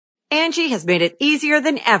Angie has made it easier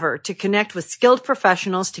than ever to connect with skilled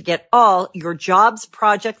professionals to get all your jobs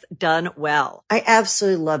projects done well. I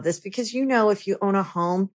absolutely love this because, if you own a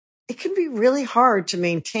home, it can be really hard to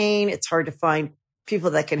maintain. It's hard to find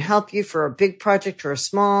people that can help you for a big project or a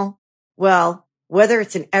small. Well, whether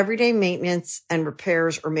it's in everyday maintenance and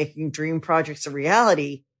repairs or making dream projects a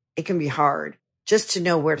reality, it can be hard just to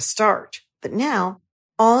know where to start. But now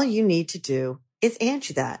all you need to do is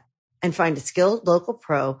Angie that and find a skilled local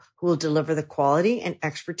pro who will deliver the quality and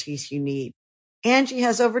expertise you need. Angie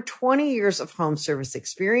has over 20 years of home service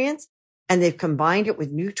experience, and they've combined it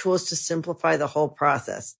with new tools to simplify the whole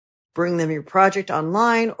process. Bring them your project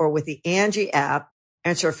online or with the Angie app,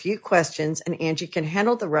 answer a few questions, and Angie can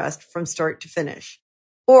handle the rest from start to finish.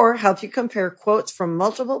 Or help you compare quotes from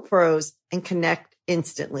multiple pros and connect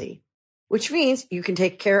instantly, which means you can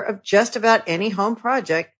take care of just about any home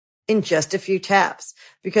project in just a few taps.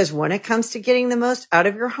 Because when it comes to getting the most out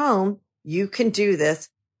of your home, you can do this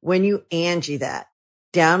when you Angie that.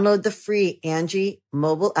 Download the free Angie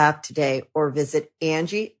mobile app today or visit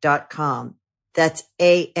Angie.com. That's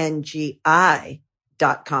ANGI.com.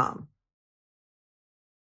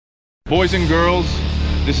 Boys and girls,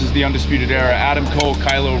 this is the Undisputed Era. Adam Cole,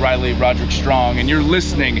 Kyle O'Reilly, Roderick Strong, and you're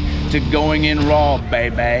listening to Going In Raw,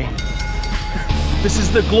 baby. This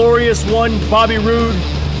is the glorious one, Bobby Roode,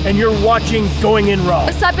 and you're watching Going In Raw.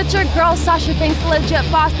 What's up, it's your girl, Sasha Banks, the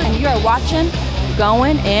legit boss, and you're watching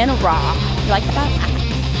Going In Raw. You like that?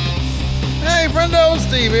 Hey, friendo,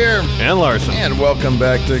 Steve here. And Larson. And welcome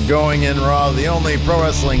back to Going In Raw, the only pro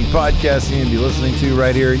wrestling podcast you need to be listening to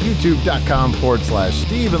right here at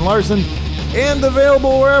youtube.com/Steve and Larson, and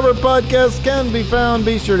available wherever podcasts can be found.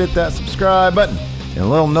 Be sure to hit that subscribe button and a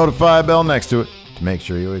little notify bell next to it to make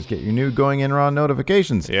sure you always get your new Going In Raw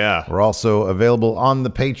notifications. Yeah. We're also available on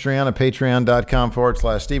the Patreon at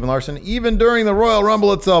patreon.com/Steve and Larson. Even during the Royal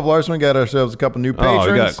Rumble itself, Larson, we got ourselves a couple new patrons.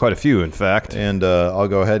 Oh, we got quite a few, in fact. And I'll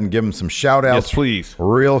go ahead and give them some shout-outs. Yes, please.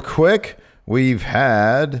 Real quick. We've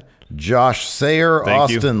had Josh Sayer, Thank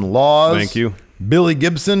Austin you. Laws. Thank you. Billy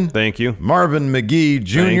Gibson. Thank you. Marvin McGee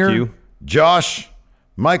Jr. Thank you. Josh,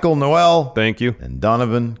 Michael Noel. Thank you. And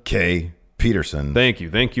Donovan K. Peterson. Thank you.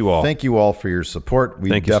 Thank you all. Thank you all for your support. We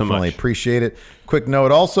Thank you so definitely much. appreciate it. Quick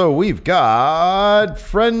note also, we've got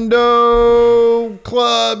Friendo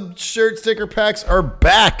Club shirt sticker packs are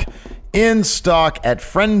back in stock at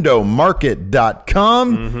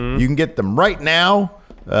friendomarket.com. Mm-hmm. You can get them right now,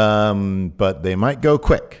 but they might go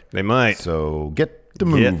quick. They might. So get the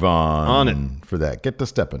move on it for that. Get to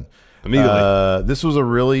stepping. Immediately. This was a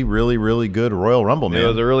really, really, really good Royal Rumble, man. It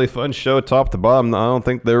was a really fun show, top to bottom. I don't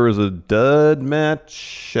think there was a dud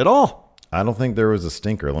match at all. I don't think there was a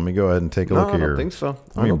stinker. Let me go ahead and take a look at your... I don't think so.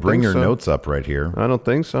 Let me bring your notes up right here. I don't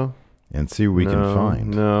think so. And see what we can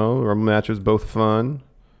find. No, our match was both fun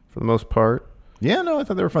for the most part. Yeah, no, I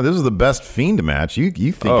thought they were fun. This was the best Fiend match. You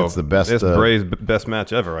think it's the best... It's Bray's best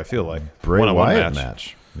match ever, I feel like. Bray One-on-one Wyatt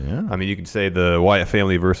match. Yeah. I mean, you could say the Wyatt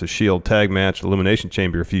family versus Shield tag match, Elimination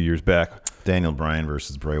Chamber a few years back. Daniel Bryan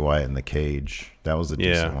versus Bray Wyatt in the cage. That was a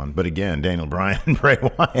decent one. But again, Daniel Bryan and Bray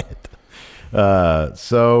Wyatt.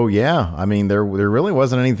 So, yeah, I mean, there really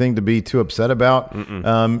wasn't anything to be too upset about.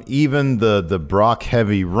 Even the Brock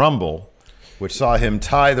Heavy Rumble, which saw him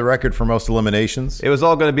tie the record for most eliminations. It was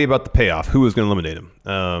all going to be about the payoff. Who was going to eliminate him?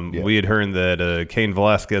 We had heard that Cain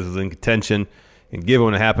Velasquez was in contention. And given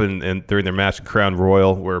what happened during their match at Crown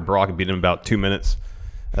Royal, where Brock beat him about 2 minutes,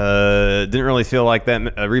 didn't really feel like that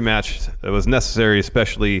rematch was necessary,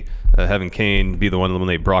 especially having Kane be the one to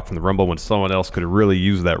eliminate Brock from the Rumble when someone else could have really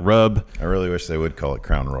used that rub. I really wish they would call it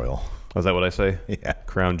Crown Royal. Was that what I say? Yeah.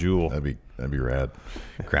 Crown Jewel. That'd be rad.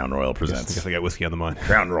 Crown Royal presents. I guess I got whiskey on the mind.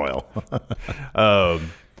 Crown Royal.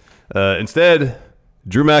 Instead,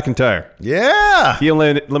 Drew McIntyre. Yeah. He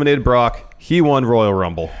eliminated Brock. He won Royal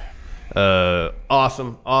Rumble.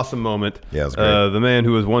 Awesome moment. Yeah, it was great. The man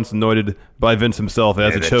who was once anointed by Vince himself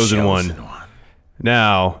as the chosen one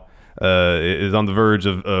now is on the verge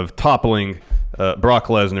of toppling Brock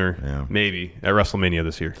Lesnar, maybe at WrestleMania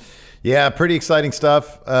this year. Yeah, pretty exciting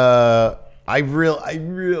stuff. I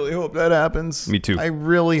really hope that happens. Me too. I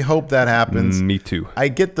really hope that happens. Me too. I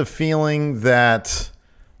get the feeling that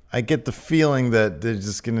they're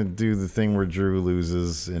just gonna do the thing where Drew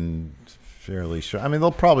loses and fairly sure. I mean,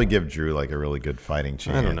 they'll probably give Drew like a really good fighting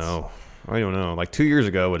chance. I don't know. Like 2 years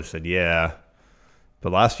ago, I would have said yeah,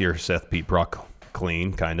 but last year Seth beat Brock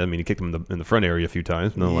clean, kind of. I mean, he kicked him in the front area a few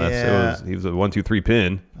times. Nonetheless, he was a 1-2-3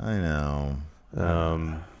 pin. I know.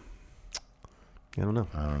 I don't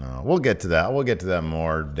know. We'll get to that. We'll get to that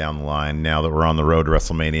more down the line now that we're on the road to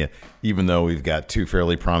WrestleMania, even though we've got 2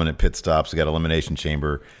 fairly prominent pit stops. We got Elimination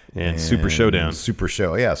Chamber and Super Showdown. Super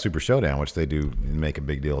Showdown, which they do make a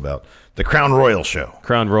big deal about. The Crown Royal show.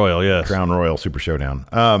 Crown Royal, yes. Crown Royal Super Showdown.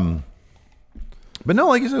 But no,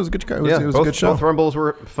 like you said, it was a good, it was a good show. Both Rumbles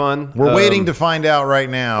were fun. We're waiting to find out right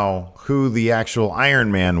now who the actual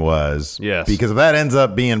Iron Man was. Yes. Because if that ends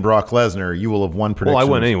up being Brock Lesnar, you will have won predictions. Well, I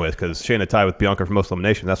won anyways because Shayna tied with Bianca for most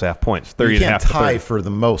eliminations. That's half points. 30 you and a can't half tie to 30. for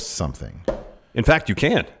the most something. In fact, you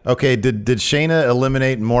can. Okay, did Shayna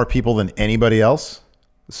eliminate more people than anybody else?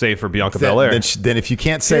 Save for Bianca Belair. Then if you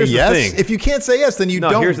can't say yes, then you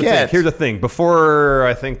don't get. Here's the thing. Before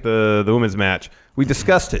I think the women's match, we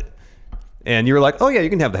discussed it. And you were like, oh, yeah, you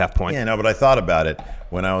can have the half point. Yeah, no, but I thought about it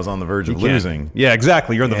when I was on the verge of losing. Yeah,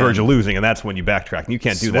 exactly. You're on the verge of losing, and that's when you backtrack. And you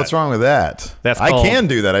can't do that. What's wrong with that? I can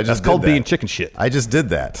do that. That's called being chicken shit. I just did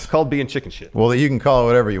that. It's called being chicken shit. Well, you can call it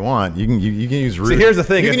whatever you want. You can use rude. See, here's the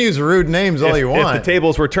thing. You can use rude names all you want. If the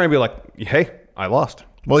tables were turned, be like, hey, I lost.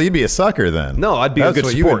 Well, you'd be a sucker then. No, I'd be That's a good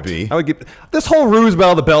what sport. You would be. I would get this whole ruse about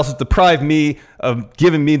all the belts has deprived me of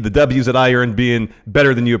giving me the W's that I earned being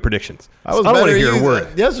better than you at predictions. I don't want to hear a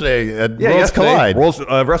word. Yesterday at Worlds Collide.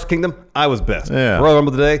 Wrestle Kingdom, I was best. Yeah. Royal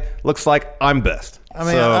Rumble today looks like I'm best. I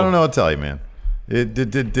mean, I don't know what to tell you, man. Did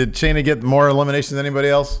Shayna get more eliminations than anybody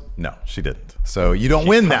else? No, she didn't. So you don't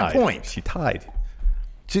win that point. She tied.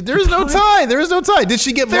 There is no tie. There is no tie. Did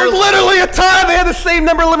she get more? There's literally a tie. They had the same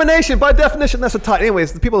number of elimination. By definition, that's a tie.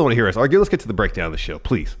 Anyways, the people that want to hear us argue. Let's get to the breakdown of the show,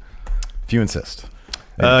 please. If you insist.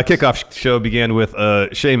 Kickoff show began with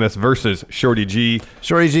Sheamus versus Shorty G.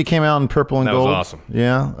 Shorty G came out in purple and gold. That was awesome.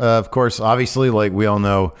 Yeah. Of course, obviously, like we all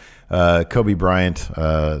know, Kobe Bryant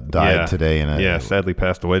died today. Sadly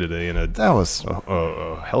passed away today in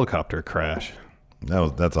a helicopter crash.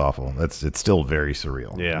 That's awful. It's still very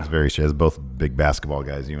surreal. Yeah, it's very. As both big basketball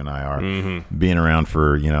guys, you and I are, being around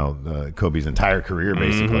for Kobe's entire career,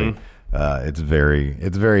 basically. It's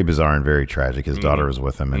very bizarre and very tragic. His daughter was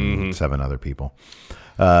with him and 7 other people.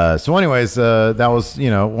 So, anyways, that was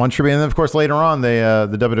one tribute, and then of course later on the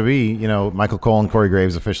WWE, Michael Cole and Corey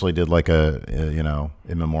Graves officially did like a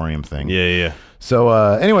in memoriam thing. Yeah. So,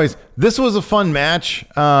 anyways, this was a fun match.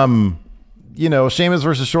 Sheamus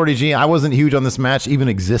versus Shorty G. I wasn't huge on this match even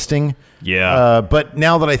existing. Yeah. But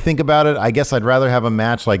now that I think about it, I guess I'd rather have a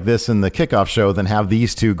match like this in the kickoff show than have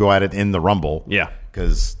these two go at it in the Rumble. Yeah.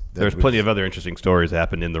 Because there's plenty of other interesting stories that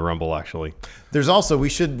happened in the Rumble, actually. There's also, we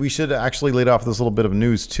should actually lead off with this little bit of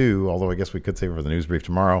news, too, although I guess we could save it for the news brief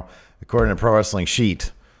tomorrow. According to Pro Wrestling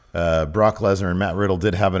Sheet, Brock Lesnar and Matt Riddle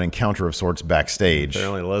did have an encounter of sorts backstage.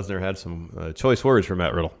 Apparently Lesnar had some choice words for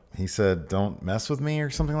Matt Riddle. He said, "Don't mess with me" or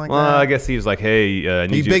something like that. Well, I guess he was like, "Hey,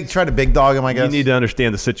 tried to big dog him. I guess you need to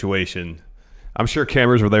understand the situation." I'm sure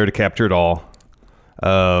cameras were there to capture it all,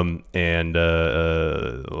 and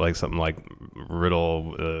like something like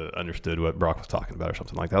Riddle understood what Brock was talking about or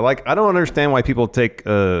something like that. Like, I don't understand why people take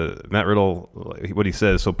Matt Riddle, what he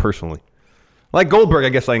says, so personally. Like Goldberg, I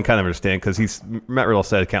guess I can kind of understand because Matt Riddle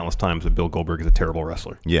said countless times that Bill Goldberg is a terrible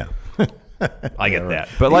wrestler. Yeah. I get that.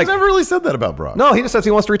 But he's never really said that about Brock. No, he just says he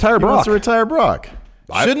wants to retire Brock. He wants to retire Brock.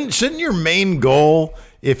 Shouldn't your main goal,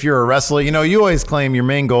 if you're a wrestler, you always claim your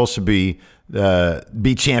main goal should be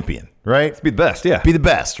champion, right? Be the best, yeah. Be the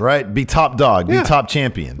best, right? Be top dog, be top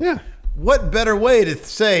champion. Yeah. What better way to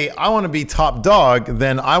say I want to be top dog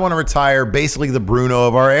than I want to retire basically the Bruno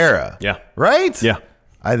of our era? Yeah. Right? Yeah.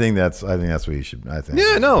 I think that's what you should. I think.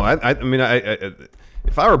 Yeah. No. I mean,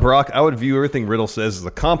 if I were Brock, I would view everything Riddle says as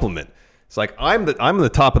a compliment. It's like I'm the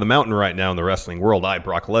top of the mountain right now in the wrestling world.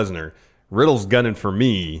 Brock Lesnar. Riddle's gunning for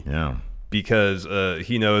me. Yeah. Because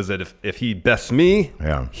he knows that if he bests me,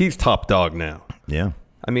 he's top dog now. Yeah.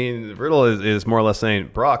 I mean, Riddle is more or less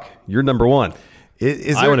saying, Brock, you're number one.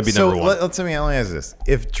 I want to be number one. Let me ask this.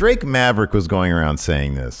 If Drake Maverick was going around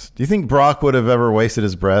saying this, do you think Brock would have ever wasted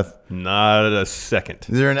his breath? Not a second.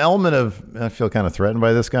 Is there an element of, I feel kind of threatened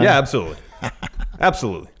by this guy? Yeah, absolutely.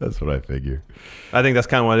 Absolutely. That's what I figure. I think that's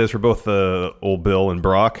kind of what it is for both old Bill and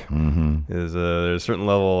Brock. Mm-hmm. There's a certain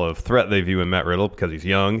level of threat they view in Matt Riddle because he's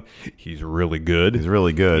young. He's really good.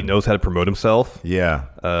 He knows how to promote himself. Yeah.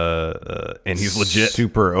 And he's legit.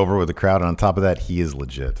 Super over with the crowd. And on top of that, he is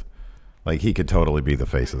legit. Like, he could totally be the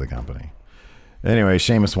face of the company. Anyway,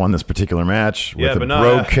 Sheamus won this particular match with a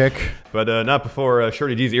brogue kick. But not before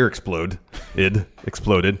Shorty G's ear exploded. It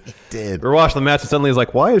exploded. It did. We're watching the match and suddenly he's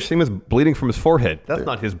like, why is Sheamus bleeding from his forehead? That's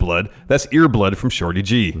not his blood. That's ear blood from Shorty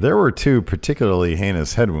G. There were 2 particularly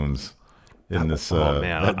heinous head wounds in this.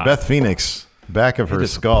 Beth Phoenix, back of her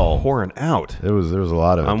skull. Pouring out. There was a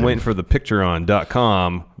lot of it. I'm waiting for the picture on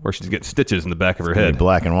 .com where she's getting stitches in the back of her It's head.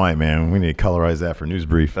 black and white, man. We need to colorize that for news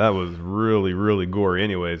brief. That was really, really gory.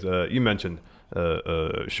 Anyways, you mentioned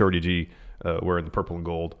Shorty G wearing the purple and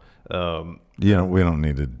gold. We don't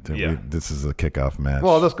need to. Yeah. This is a kickoff match.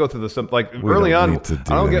 Well, let's go through this. Like We early don't on, need to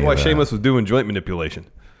do I don't get any why of that. Sheamus was doing joint manipulation.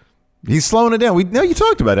 He's slowing it down. You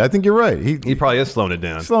talked about it. I think you're right. He probably is slowing it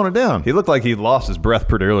down. slowing it down. He looked like he lost his breath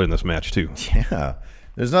pretty early in this match too. Yeah.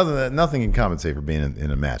 There's nothing can compensate for being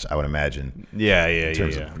in a match, I would imagine. Yeah, In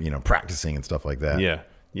terms of practicing and stuff like that. Yeah,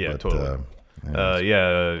 But,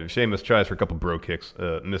 totally. Sheamus tries for a couple bro kicks,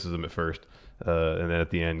 misses them at first, and then at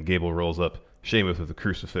the end, Gable rolls up Sheamus with a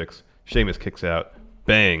crucifix. Sheamus kicks out,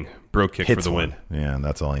 bang, bro kick hits for the win. one. Yeah, and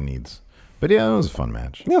that's all he needs. But yeah, it was a fun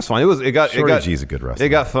match. Yeah, it was fine. Shorty G's a good wrestler. It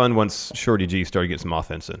got fun once Shorty G started getting some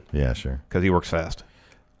offense in Yeah, sure. because he works fast.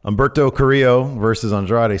 Umberto Carrillo versus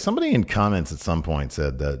Andrade. Somebody in comments at some point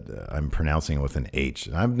said that I'm pronouncing it with an H.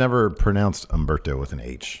 I've never pronounced Umberto with an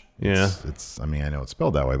H. Yeah. I mean, I know it's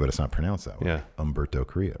spelled that way, but it's not pronounced that way. Yeah. Umberto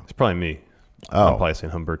Carrillo. It's probably me. Oh. I'm probably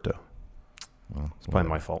saying Humberto. It's probably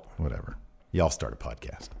my fault. Whatever. Y'all start a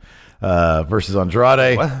podcast. Versus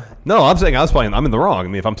Andrade. No, I'm saying I'm in the wrong. I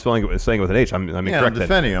mean, if I'm saying it with an H, I'm Yeah, I'm incorrect. then.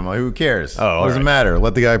 defending him. Like, who cares? Oh, all doesn't right. matter.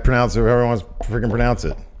 Let the guy pronounce it however he wants to freaking pronounce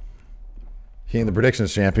it. He ain't the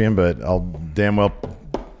predictions champion, but I'll damn well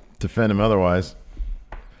defend him otherwise.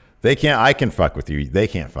 They can't. I can fuck with you. They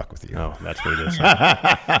can't fuck with you. Oh, that's what it is.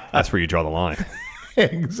 That's where you draw the line.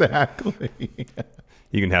 Exactly.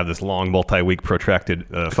 You can have this long, multi-week, protracted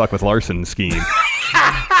fuck with Larson scheme.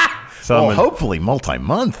 Well, hopefully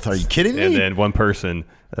multi-month. Are you kidding me? And then one person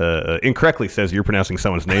incorrectly says you're pronouncing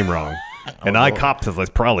someone's name wrong. And I cop says that's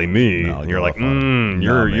probably me. No, and you're go like, off on it.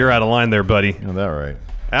 you're out of line there, buddy. You know that right.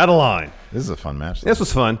 Out of line. This is a fun match. This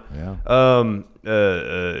was fun. Yeah.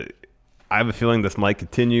 I have a feeling this might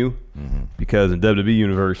continue because in WWE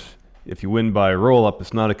Universe, if you win by a roll-up,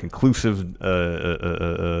 it's not a conclusive,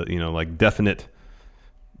 definite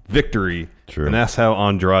victory. True. And that's how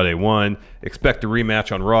Andrade won. Expect a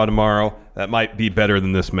rematch on Raw tomorrow. That might be better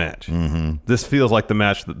than this match. This feels like the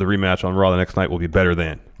rematch on Raw the next night will be better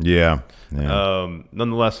than. Yeah.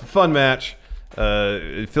 Nonetheless, fun match.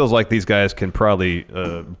 It feels like these guys can probably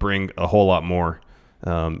bring a whole lot more.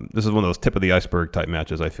 This is one of those tip of the iceberg type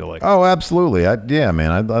matches. I feel like. Oh, absolutely.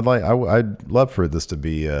 Man. I'd love for this to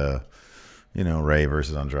be, Ray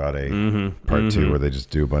versus Andrade part 2, where they just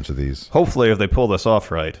do a bunch of these. Hopefully, if they pull this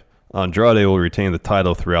off right, Andrade will retain the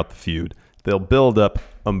title throughout the feud. They'll build up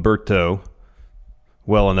Umberto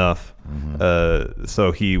well enough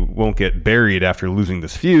so he won't get buried after losing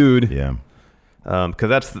this feud. Yeah. Because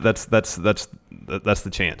that's the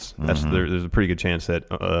chance. There's a pretty good chance that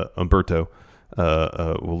Umberto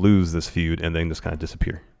will lose this feud and then just kind of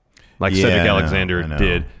disappear, like Cedric Alexander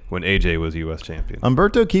did when AJ was U.S. champion.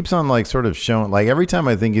 Umberto keeps on sort of showing, every time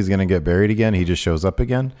I think he's going to get buried again, he just shows up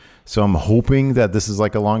again. So I'm hoping that this is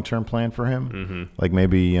a long-term plan for him.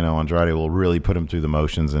 Maybe Andrade will really put him through the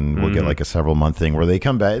motions, and we'll get a several month thing where they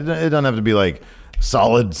come back. It doesn't have to be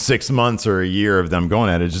solid 6 months or a year of them going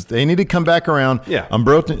at it. Just they need to come back around. Yeah.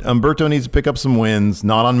 Umberto needs to pick up some wins,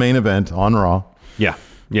 not on main event, on Raw. Yeah,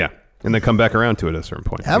 and then come back around to it at a certain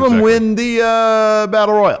point. Have him win the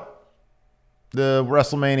Battle Royal, the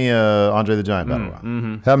WrestleMania Andre the Giant Battle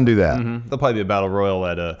Royal. Have him do that. There'll probably be a battle royal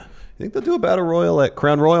at. You think they'll do a battle royal at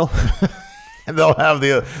Crown Royal? And they'll have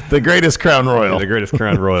the greatest Crown Royal. The greatest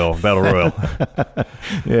Crown Royal battle royal.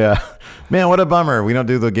 Yeah. Man, what a bummer. We don't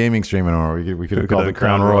do the gaming stream anymore. We could have called it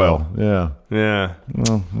Crown Royal. Yeah. Yeah.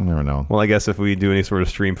 Well, you never know. Well, I guess if we do any sort of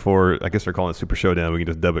stream I guess they're calling it Super Showdown, we can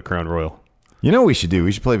just dub it Crown Royal. You know what we should do?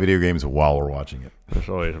 We should play video games while we're watching it. There's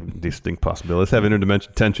always a distinct possibility. Let's have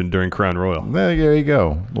interdimension tension during Crown Royal. There you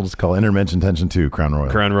go. We'll just call Intervention Tension 2 Crown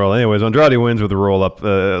Royal. Crown Royal. Anyways, Andrade wins with a roll-up.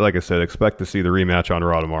 Like I said, expect to see the rematch on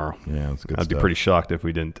Raw tomorrow. Yeah, that's good I'd be stuff. pretty shocked if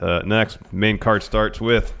we didn't. Next, main card starts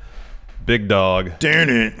with Big Dog. Darn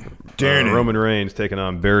it. Roman Reigns taking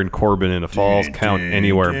on Baron Corbin in a Falls Count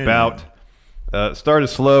Anywhere bout. Started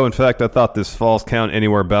slow. In fact, I thought this Falls Count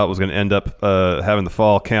Anywhere bout was going to end up having the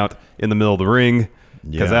fall count in the middle of the ring.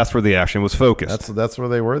 Because that's where the action was focused. That's where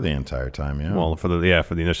they were the entire time, yeah. Well, for the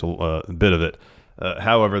initial bit of it.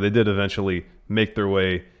 However, they did eventually make their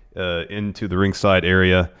way into the ringside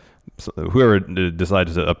area. So whoever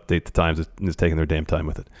decided to update the times is taking their damn time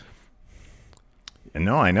with it.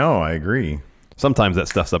 No, I know. I agree. Sometimes that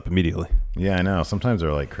stuff's up immediately. Yeah, I know. Sometimes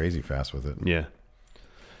they're crazy fast with it. Yeah.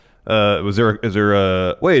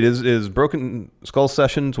 Is Broken Skull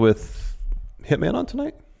Sessions with Hitman on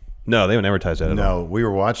tonight? No, they haven't advertised that at all. No, we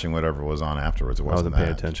were watching whatever was on afterwards. It I wasn't wasn't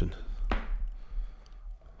paying attention.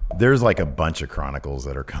 There's a bunch of Chronicles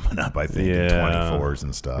that are coming up, I think, in 24s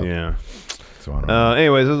and stuff. Yeah.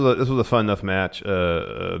 Anyways, this was a fun enough match.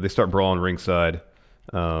 They start brawling ringside.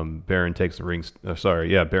 Baron takes the ring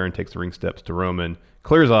steps to Roman,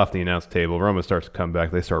 clears off the announce table. Roman starts to come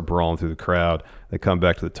back. They start brawling through the crowd. They come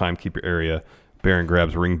back to the timekeeper area. Baron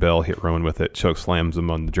grabs a ring bell, hit Roman with it, choke slams him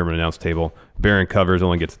on the German announce table. Baron covers,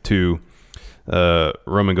 only gets 2.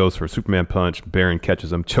 Roman goes for a Superman punch. Baron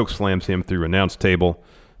catches him, choke slams him through announce table.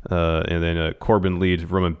 And then Corbin leads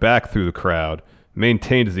Roman back through the crowd,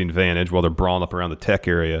 maintains the advantage while they're brawling up around the tech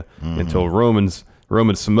area until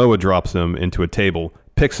Roman Samoa drops him into a table,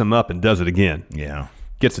 picks him up, and does it again. Yeah.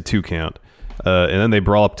 Gets a 2 count. And then they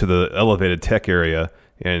brawl up to the elevated tech area,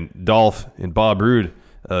 and Dolph and Bob Roode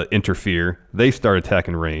interfere. They start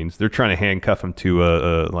attacking Reigns. They're trying to handcuff him to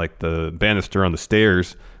like the banister on the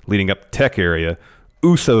stairs leading up the tech area.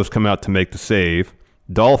 Usos come out to make the save.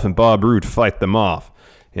 Dolph and Bob Roode fight them off.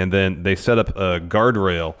 And then they set up a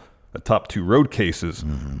guardrail atop 2 road cases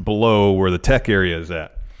below where the tech area is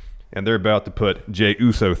at. And they're about to put Jey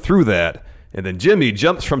Uso through that. And then Jimmy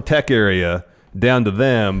jumps from tech area down to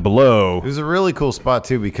them below. It was a really cool spot,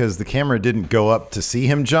 too, because the camera didn't go up to see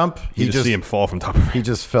him jump. You just see him fall from top of the He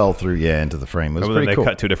just fell through, into the frame. It was pretty cool. They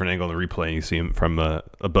cut to a different angle in the replay, and you see him from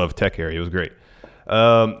above tech area. It was great.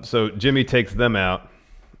 So Jimmy takes them out.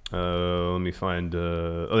 Let me find...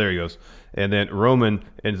 there he goes. And then Roman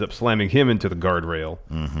ends up slamming him into the guardrail.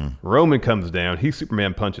 Roman comes down. He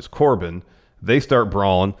Superman punches Corbin. They start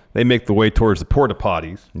brawling. They make the way towards the porta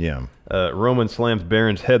potties. Yeah. Roman slams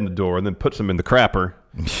Baron's head in the door and then puts him in the crapper.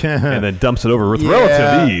 And then dumps it over with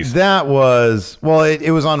relative ease. That was... Well,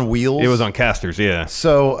 it was on wheels. It was on casters, yeah.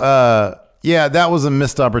 So... yeah, that was a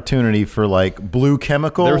missed opportunity for like blue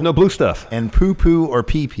chemical. There was no blue stuff. And poo-poo or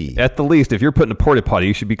pee-pee. At the least, if you're putting a porta potty,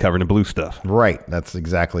 you should be covered in blue stuff. Right. That's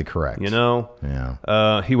exactly correct. You know?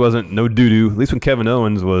 Yeah. He wasn't no doo-doo. At least when Kevin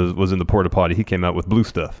Owens was in the porta potty, he came out with blue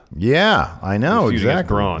stuff. Yeah, I know.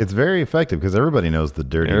 Exactly. Braun. It's very effective because everybody knows the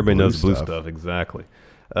dirty Everybody blue knows blue stuff. Exactly.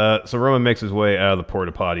 So Roman makes his way out of the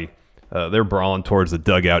porta potty. They're brawling towards the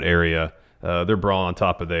dugout area. They're brawling on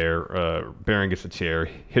top of there. Baron gets a chair,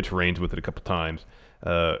 hits Reigns with it a couple times.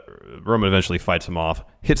 Roman eventually fights him off,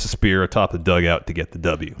 hits a spear atop the dugout to get the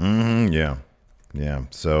W. Yeah. Yeah.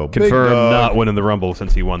 So confirmed not winning the Rumble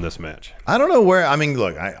since he won this match. I don't know where. I mean,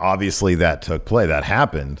 look, obviously that took play. That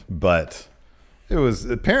happened. But it was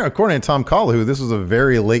apparent, according to Tom Calhoun, this was a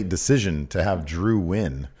very late decision to have Drew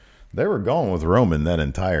win. They were going with Roman that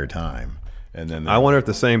entire time. And then I wonder if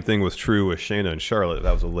the same thing was true with Shayna and Charlotte.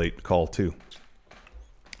 That was a late call, too.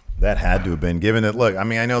 That had to have been, given that, look, I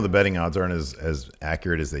mean, I know the betting odds aren't as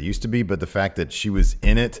accurate as they used to be, but the fact that she was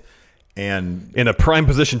in it and... In a prime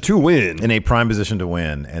position to win. In a prime position to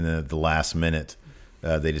win. And then at the last minute,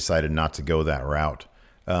 they decided not to go that route.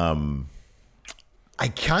 I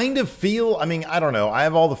kind of feel, I mean, I don't know. I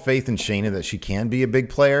have all the faith in Shayna that she can be a big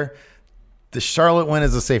player. The Charlotte win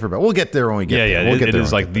is a safer bet. We'll get there when we get there. We'll it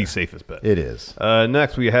is like the safest bet. It is.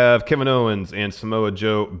 Next, we have Kevin Owens and Samoa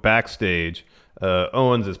Joe backstage.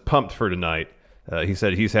 Owens is pumped for tonight. He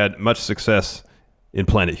said he's had much success in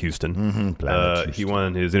Planet Houston. He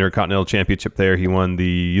won his Intercontinental Championship there. He won the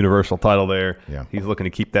Universal title there. Yeah. He's looking to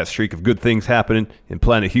keep that streak of good things happening in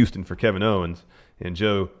Planet Houston for Kevin Owens. And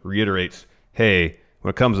Joe reiterates, hey, when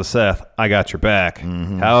it comes to Seth, I got your back.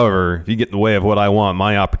 However, if you get in the way of what I want,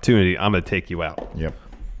 my opportunity, I'm going to take you out. Yep.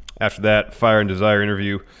 After that Fire and Desire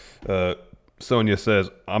interview, Sonya says,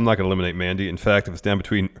 I'm not going to eliminate Mandy. In fact, if it's down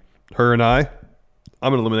between her and I'm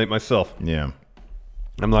going to eliminate myself. Yeah.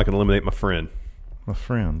 I'm not going to eliminate my friend. My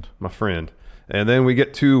friend. And then we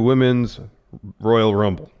get to Women's Royal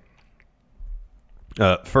Rumble.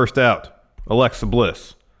 First out, Alexa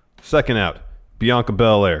Bliss. Second out, Bianca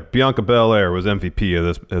Belair. Bianca Belair was MVP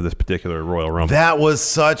of this particular Royal Rumble. That was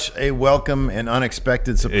such a welcome and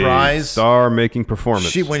unexpected surprise. A star-making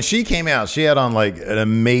performance. When she came out, she had on like an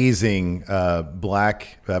amazing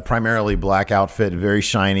primarily black outfit, very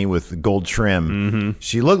shiny with gold trim.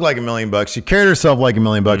 She looked like $1 million. She carried herself like $1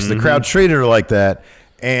 million. The crowd treated her like that,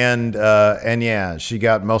 and yeah, she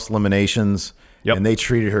got most eliminations. Yep. And they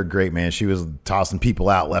treated her great, man. She was tossing people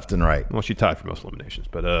out left and right. Well, she tied for most eliminations,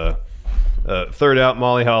 but. Third out,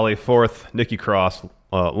 Molly Holly. Fourth, Nikki Cross.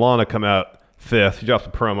 Lana come out fifth. She drops a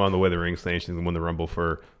promo on the way to the ring saying she's going to win the Rumble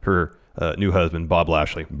for her new husband, Bob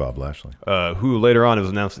Lashley. Who later on it was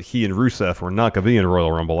announced that he and Rusev were not going to be in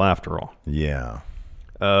Royal Rumble after all. Yeah.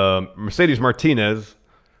 Mercedes Martinez,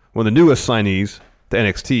 one of the newest signees to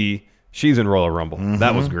NXT, she's in Royal Rumble.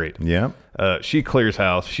 That was great. Yeah. She clears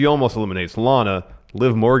house. She almost eliminates Lana.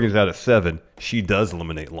 Liv Morgan's out at 7. She does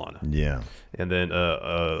eliminate Lana. Yeah. And then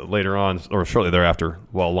later on, or shortly thereafter,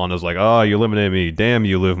 while Lana's like, oh, you eliminated me. Damn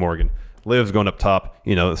you, Liv Morgan. Liv's going up top,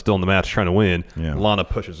 still in the match trying to win. Yeah. Lana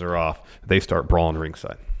pushes her off. They start brawling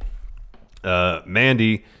ringside.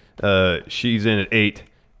 Mandy, she's in at 8.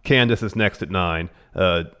 Candice is next at 9.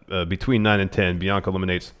 Between 9 and 10, Bianca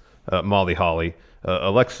eliminates Molly Holly.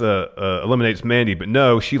 Alexa eliminates Mandy, but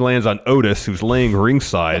no, she lands on Otis, who's laying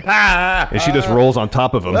ringside, and she just rolls on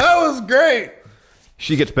top of him. That was great.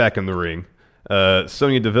 She gets back in the ring.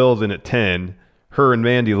 Sonya Deville's in at 10. Her and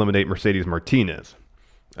Mandy eliminate Mercedes Martinez.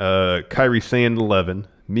 Kairi Sane at 11.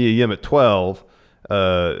 Mia Yim at 12.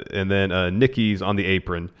 And then Nikki's on the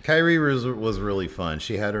apron. Kairi was really fun.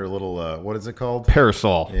 She had her little, what is it called?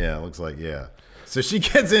 Parasol. Yeah, it looks like, yeah. So she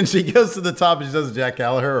gets in, she goes to the top, and she does Jack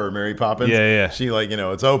Gallagher or Mary Poppins. Yeah. She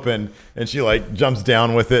it's open, and she jumps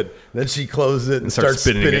down with it. Then she closes it and starts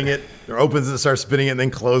spinning it. Or opens it, starts spinning it, and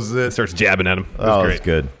then closes it. Starts jabbing at him. That's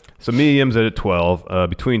good. So Mia Yim's at 12.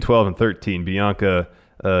 Between 12 and 13, Bianca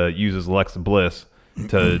uses Alexa Bliss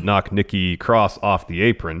to knock Nikki Cross off the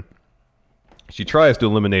apron. She tries to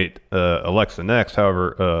eliminate Alexa next.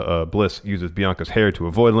 However, Bliss uses Bianca's hair to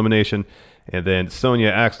avoid elimination. And then Sonya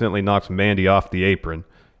accidentally knocks Mandy off the apron.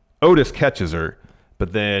 Otis catches her,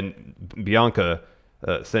 but then Bianca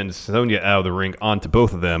sends Sonya out of the ring onto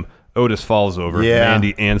both of them. Otis falls over. Yeah.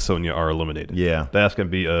 Mandy and Sonya are eliminated. Yeah. That's going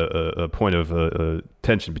to be a point of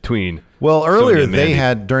tension between Well, Sonya earlier and they Mandy.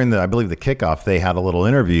 had, during the kickoff, they had a little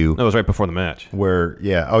interview. No, it was right before the match. Where,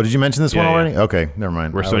 oh, did you mention this one Yeah, already? yeah. Okay, never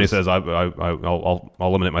mind. Where Sonya says, I'll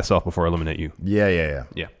eliminate myself before I eliminate you. Yeah.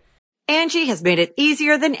 Yeah. Angie has made it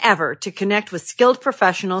easier than ever to connect with skilled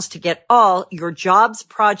professionals to get all your jobs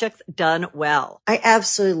projects done well. I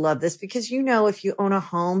absolutely love this because, if you own a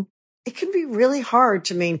home, it can be really hard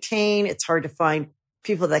to maintain. It's hard to find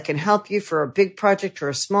people that can help you for a big project or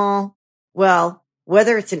a small. Well,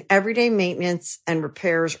 whether it's in everyday maintenance and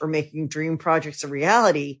repairs or making dream projects a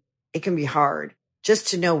reality, it can be hard just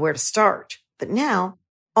to know where to start. But now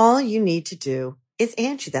all you need to do is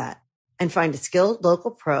Angie that and find a skilled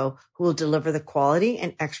local pro who will deliver the quality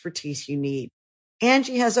and expertise you need.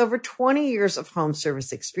 Angie has over 20 years of home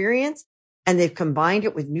service experience, and they've combined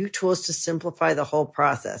it with new tools to simplify the whole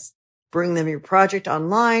process. Bring them your project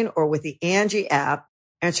online or with the Angie app,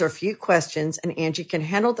 answer a few questions, and Angie can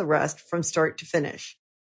handle the rest from start to finish.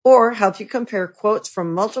 Or help you compare quotes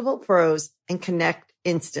from multiple pros and connect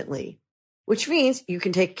instantly, which means you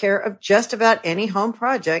can take care of just about any home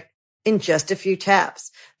project in just a few taps.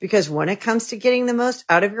 Because when it comes to getting the most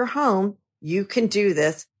out of your home, you can do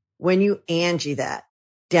this when you Angie that.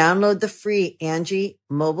 Download the free Angie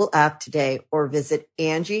mobile app today or visit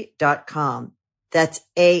Angie.com. That's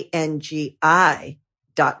ANGI.com.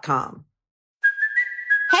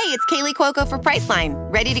 Hey, it's Kaylee Cuoco for Priceline.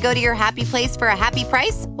 Ready to go to your happy place for a happy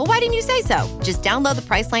price? Well, why didn't you say so? Just download the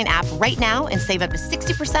Priceline app right now and save up to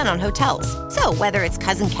 60% on hotels. So whether it's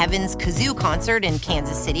Cousin Kevin's Kazoo Concert in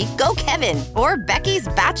Kansas City, go Kevin, or Becky's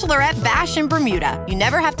Bachelorette Bash in Bermuda, you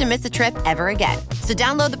never have to miss a trip ever again. So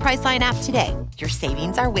download the Priceline app today. Your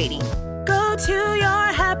savings are waiting. Go to your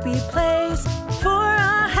happy place for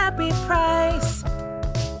a happy price.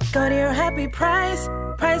 Go to your happy price,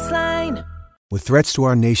 Priceline. With threats to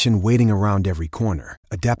our nation waiting around every corner,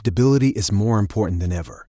 adaptability is more important than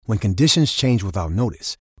ever. When conditions change without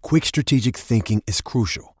notice, quick strategic thinking is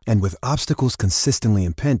crucial. And with obstacles consistently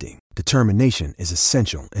impending, determination is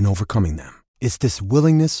essential in overcoming them. It's this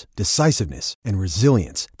willingness, decisiveness, and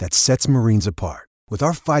resilience that sets Marines apart. With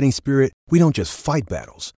our fighting spirit, we don't just fight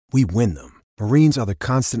battles, we win them. Marines are the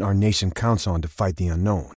constant our nation counts on to fight the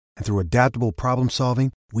unknown. And through adaptable problem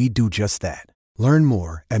solving, we do just that. Learn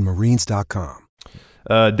more at Marines.com.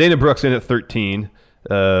 Dana Brooks in at 13.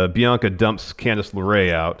 Bianca dumps Candice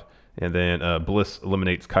LeRae out. And then Bliss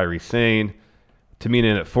eliminates Kairi Sane. Tamina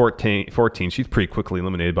in at 14. She's pretty quickly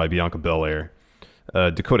eliminated by Bianca Belair.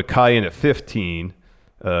 Dakota Kai in at 15.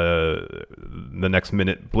 The next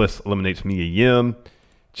minute, Bliss eliminates Mia Yim.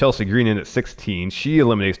 Chelsea Green in at 16. She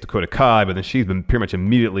eliminates Dakota Kai, but then she's been pretty much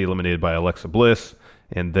immediately eliminated by Alexa Bliss.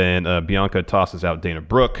 And then Bianca tosses out Dana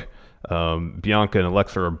Brooke. Bianca and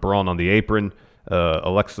Alexa are brawling on the apron.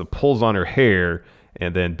 Alexa pulls on her hair,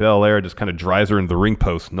 and then Belair just kind of drives her into the ring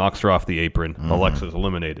post, knocks her off the apron. Alexa's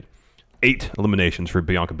eliminated. 8 eliminations for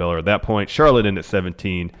Bianca Belair at that point. Charlotte in at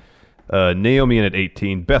 17. Naomi in at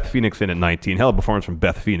 18. Beth Phoenix in at 19. Hell of a performance from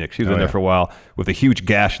Beth Phoenix. She was in there for a while with a huge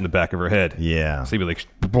gash in the back of her head. Yeah. So like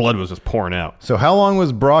blood was just pouring out. So how long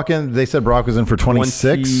was Brock in? They said Brock was in for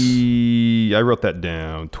 26? I wrote that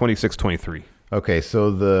down. 26, 23. Okay,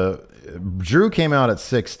 so the Drew came out at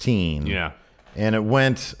 16. Yeah. And it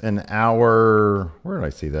went an hour. Where did I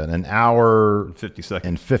see that? An hour 50 seconds.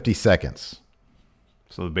 and 50 seconds.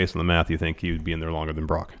 So based on the math, you think he would be in there longer than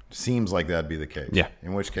Brock? Seems like that'd be the case. Yeah.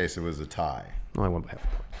 In which case it was a tie. Only one by half a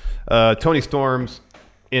point. Toni Storm's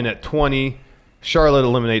in at 20. Charlotte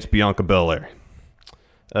eliminates Bianca Belair.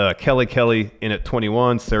 Kelly in at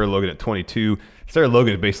 21. Sarah Logan at 22. Sarah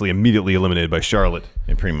Logan is basically immediately eliminated by Charlotte.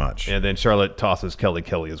 Yeah, pretty much. And then Charlotte tosses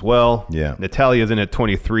Kelly as well. Yeah. Natalia's in at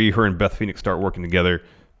 23. Her and Beth Phoenix start working together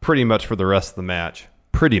pretty much for the rest of the match.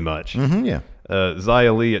 Pretty much. Mm-hmm, yeah.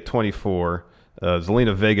 Xia Li at 24.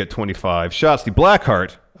 Zelina Vega at 25. Shotzi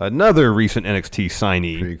Blackheart, another recent NXT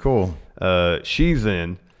signee. Pretty cool. She's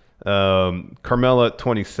in. Carmella at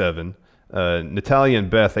 27. Natalya and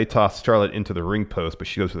Beth, they toss Charlotte into the ring post, but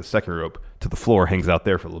she goes to the second rope to the floor, hangs out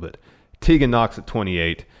there for a little bit. Tegan Nox at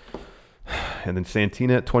 28. And then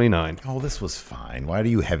Santina at 29. Oh, this was fine. Why do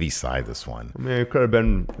you heavy side this one? I mean, it could have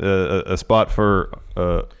been a spot for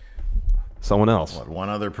someone else. What, one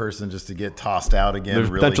other person just to get tossed out again? There's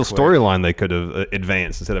really potential storyline they could have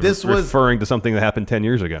advanced instead of referring to something that happened 10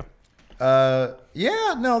 years ago. I'm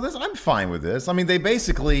fine with this. I mean, they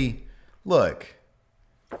basically, look,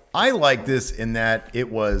 I like this in that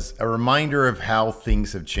it was a reminder of how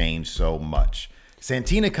things have changed so much.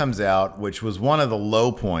 Santina comes out, which was one of the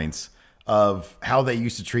low points of how they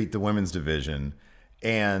used to treat the women's division,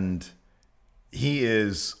 and he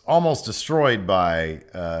is almost destroyed by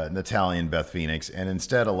Natalya and Beth Phoenix, and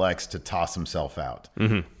instead elects to toss himself out.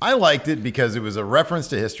 Mm-hmm. I liked it because it was a reference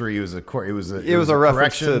to history. It was a reference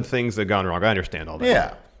correction to things that had gone wrong. I understand all that.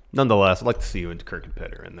 Yeah. Nonetheless, I'd like to see you and Kirk and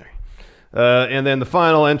Petter in there. And then the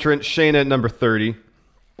final entrant, Shayna at number 30.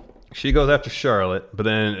 She goes after Charlotte, but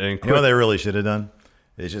then you know what they really should have done?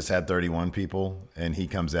 They just had 31 people, and he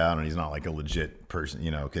comes out, and he's not like a legit person,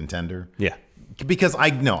 contender. Yeah. Because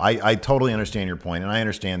I totally understand your point, and I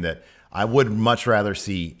understand that I would much rather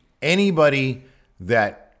see anybody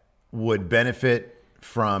that would benefit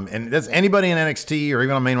from, and that's anybody in NXT or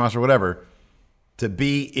even on main roster or whatever, to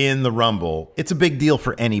be in the Rumble. It's a big deal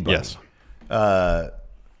for anybody. Yes.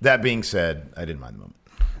 That being said, I didn't mind the moment.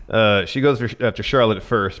 She goes after Charlotte at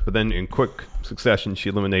first, but then in quick succession, she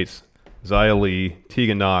eliminates Xia Li,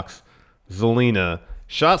 Tegan Nox, Zelina.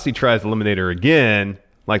 Shotzi tries to eliminate her again,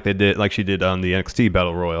 like she did on the NXT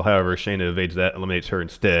Battle Royal. However, Shayna evades that, eliminates her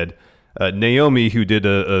instead. Naomi, who did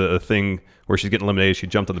a thing where she's getting eliminated, she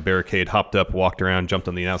jumped on the barricade, hopped up, walked around, jumped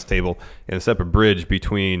on the announce table, and set up a bridge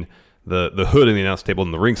between the hood and the announce table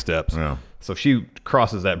and the ring steps. Yeah. So she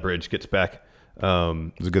crosses that bridge, gets back. It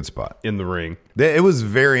was a good spot in the ring. It was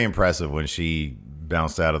very impressive when she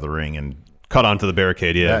bounced out of the ring and cut onto the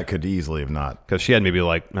barricade. Yeah, that could easily have not, because she had maybe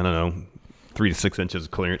 3 to 6 inches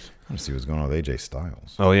of clearance. Let's see what's going on with AJ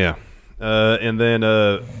Styles. Oh yeah, and then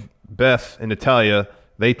Beth and Natalya,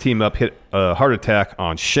 they team up, hit a heart attack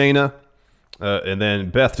on Shayna, and then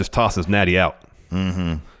Beth just tosses Natty out.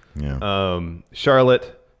 Mm-hmm. Yeah.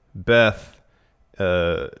 Charlotte, Beth,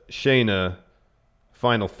 Shayna,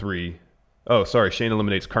 final 3. Oh, sorry. Shayna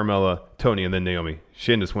eliminates Carmella, Tony, and then Naomi.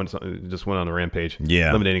 Shayna just went on a rampage,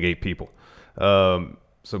 eliminating 8 people.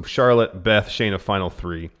 So Charlotte, Beth, Shayna, final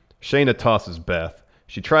 3. Shayna tosses Beth.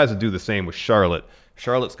 She tries to do the same with Charlotte.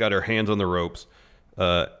 Charlotte's got her hands on the ropes,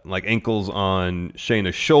 like ankles on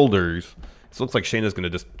Shayna's shoulders. So it looks like Shayna's going to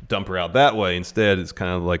just dump her out that way. Instead, it's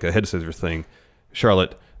kind of like a head scissors thing.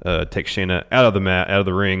 Charlotte takes Shayna out of the mat, out of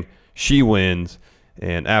the ring. She wins,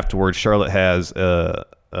 and afterwards, Charlotte has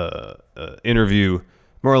interview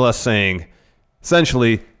more or less saying,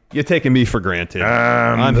 essentially, you're taking me for granted.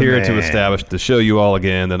 I'm here to establish, to show you all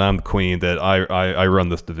again that I'm the queen, that I run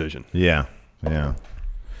this division. Yeah.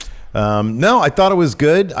 No, I thought it was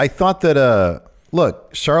good. I thought that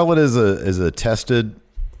look, Charlotte is a tested,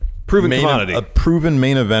 proven commodity, a proven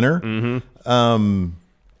main eventer. Mm-hmm.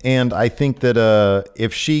 And I think that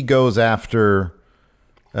if she goes after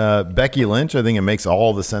Becky Lynch, I think it makes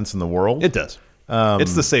all the sense in the world. It does.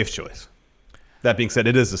 It's the safe choice. That being said,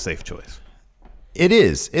 it is the safe choice. It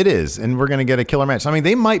is, and we're going to get a killer match. I mean,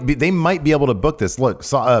 they might be able to book this. Look,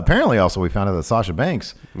 apparently, also we found out that Sasha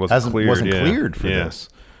Banks wasn't cleared for this.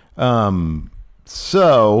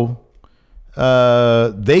 So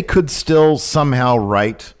they could still somehow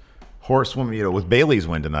write horsewomen. With Bayley's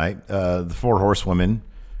win tonight, the 4 horsewomen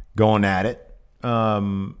going at it,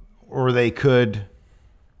 or they could.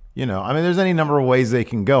 I mean, there's any number of ways they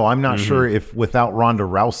can go. I'm not sure if without Ronda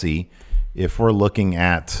Rousey, if we're looking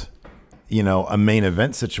at, a main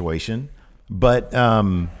event situation, but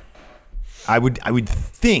I would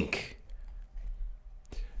think,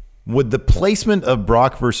 would the placement of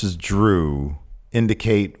Brock versus Drew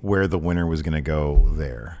indicate where the winner was going to go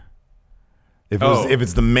there? If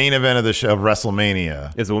it's the main event of the show of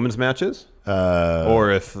WrestleMania, is the women's matches,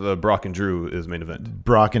 or if Brock and Drew is main event.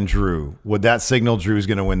 Brock and Drew, would that signal Drew's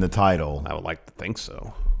going to win the title? I would like to think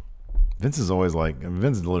so. Vince is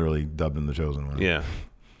literally dubbed him the Chosen One. Yeah,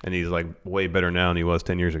 and he's like way better now than he was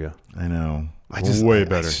 10 years ago. I know. I way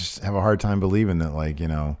better. I just have a hard time believing that, like, you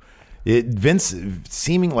know, Vince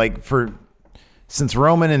seeming like since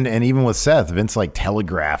Roman and even with Seth, Vince like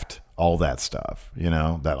telegraphed all that stuff, you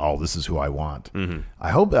know, that this is who I want. Mm-hmm. I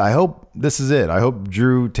hope this is it. I hope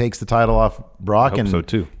Drew takes the title off Brock, and so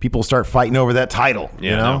too. People start fighting over that title. Yeah,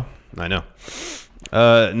 you know, I know.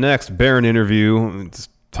 Next, Baron interview, just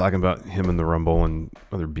talking about him in the Rumble and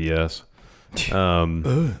other BS.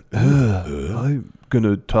 I'm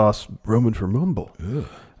gonna toss Roman for Rumble.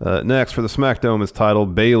 Next, for the SmackDown is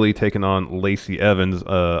titled Bayley taking on Lacey Evans.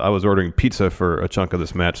 I was ordering pizza for a chunk of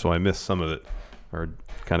this match, so I missed some of it, or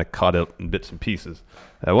kind of caught it in bits and pieces.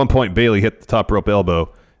 At one point, Bayley hit the top rope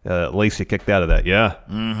elbow. Lacey kicked out of that. Yeah.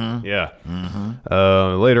 Mm-hmm. Yeah.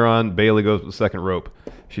 Mm-hmm. Later on, Bayley goes to the second rope.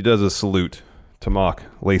 She does a salute to mock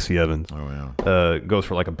Lacey Evans. Oh, yeah. Goes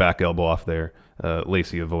for like a back elbow off there.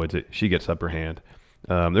 Lacey avoids it. She gets upper hand.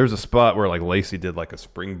 There's a spot where like Lacey did like a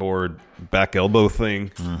springboard back elbow thing.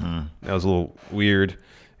 Mm-hmm. That was a little weird.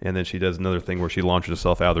 And then she does another thing where she launches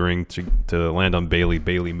herself out of the ring to land on Bayley.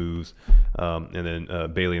 Bayley moves. And then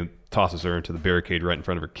Bayley tosses her into the barricade right in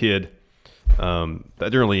front of her kid. That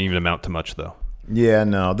didn't really even amount to much, though. Yeah,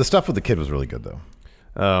 no. The stuff with the kid was really good, though.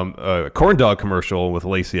 A corn dog commercial with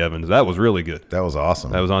Lacey Evans. That was really good. That was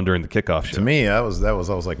awesome. That was on during the kickoff show. To me, I was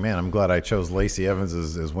like, man, I'm glad I chose Lacey Evans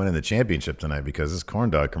as winning the championship tonight, because this corn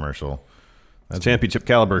dog commercial. That's championship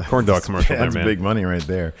caliber corn dog commercial there, man. That's big money right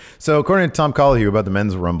there. So according to Tom Collahue about the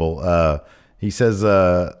men's Rumble, he says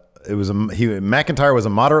McIntyre was a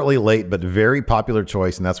moderately late but very popular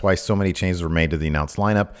choice, and that's why so many changes were made to the announced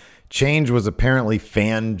lineup. Change was apparently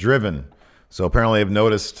fan driven. So apparently I've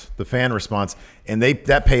noticed the fan response, and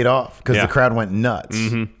that paid off because the crowd went nuts.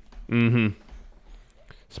 Mm-hmm. Mm-hmm.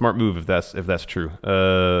 Smart move if that's true.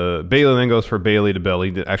 Bayley then goes for Bayley to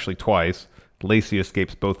belly, actually twice. Lacey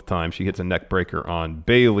escapes both times. She hits a neck breaker on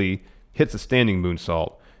Bayley, hits a standing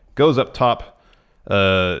moonsault, goes up top,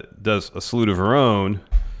 does a salute of her own,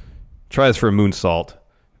 tries for a moonsault.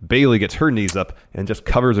 Bayley gets her knees up and just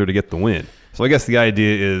covers her to get the win. So I guess the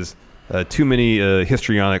idea is too many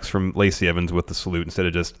histrionics from Lacey Evans with the salute instead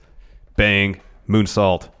of just bang,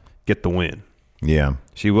 moonsault, get the win. Yeah.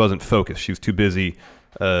 She wasn't focused. She was too busy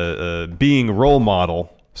being role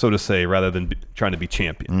model, so to say, rather than trying to be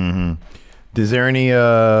champion. Mm-hmm. Is there any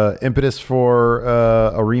impetus for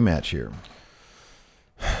a rematch here?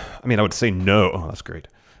 I mean, I would say no. Oh, that's great.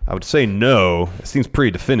 I would say no. It seems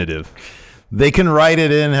pretty definitive. They can write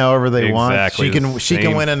it in however they want. She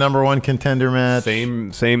can win a number one contender match.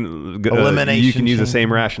 Same elimination. You can use the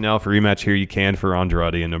same rationale for rematch here. You can for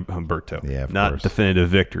Andrade and Humberto. Yeah, of not course. Definitive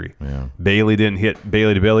victory. Yeah. Bayley didn't hit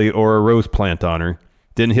Bayley to belly or a rose plant on her.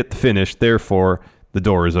 Didn't hit the finish. Therefore, the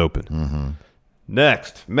door is open. Mm-hmm.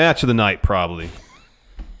 Next, match of the night, probably.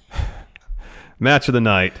 Match of the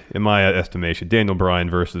night, in my estimation, Daniel Bryan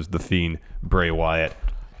versus The Fiend, Bray Wyatt.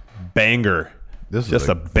 Banger. This just is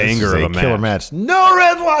a banger of a killer match. No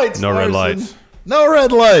red lights. No red lights. No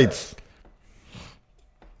red lights.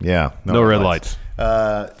 Yeah. No red lights.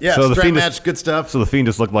 Yeah. So straight match, good stuff. So The Fiend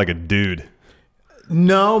just looked like a dude.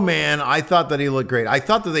 No, man. I thought that he looked great. I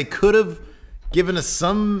thought that they could have given us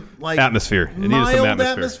some like atmosphere. It needed some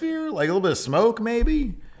atmosphere. Like a little bit of smoke,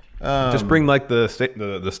 maybe. Just bring like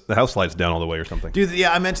the house lights down all the way or something.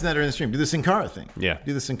 I mentioned that during the stream. Do the Sin Cara thing. Yeah.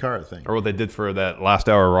 Do the Sin Cara thing. Or what they did for that last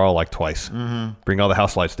hour of Raw like twice. Mm-hmm. Bring all the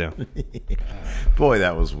house lights down. Boy,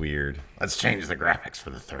 that was weird. Let's change the graphics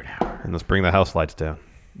for the third hour. And let's bring the house lights down.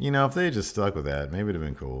 You know, if they had just stuck with that, maybe it would have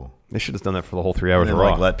been cool. They should have done that for the whole 3 hours and of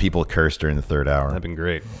Raw. Like let people curse during the third hour. That'd been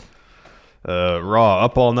great. Raw,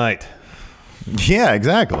 up all night. Yeah,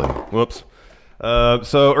 exactly. Whoops.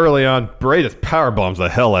 So early on, Bray just powerbombs the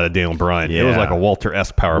hell out of Daniel Bryan. Yeah. It was like a Walter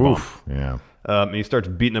S. powerbomb. Yeah. And he starts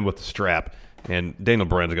beating him with the strap. And Daniel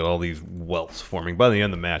Bryan's got all these welts forming. By the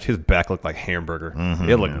end of the match, his back looked like hamburger. Mm-hmm,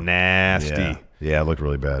 it looked nasty. Yeah, it looked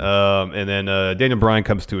really bad. And then Daniel Bryan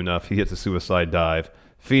comes to enough. He hits a suicide dive.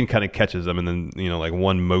 Fiend kind of catches him and then, like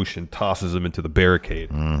one motion tosses him into the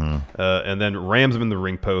barricade. Mm-hmm. And then rams him in the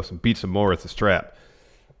ring post and beats him more with the strap.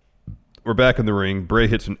 We're back in the ring. Bray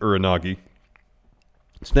hits an Uranagi.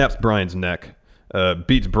 Snaps Bryan's neck.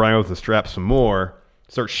 Beats Bryan with the strap some more.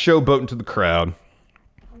 Starts showboating to the crowd.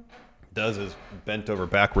 Does his bent over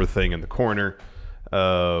backward thing in the corner.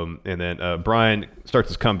 And then Bryan starts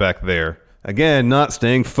his comeback there. Again, not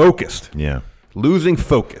staying focused. Yeah. Losing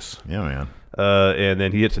focus. Yeah, man. and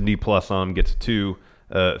then he hits a knee plus on him, gets a 2.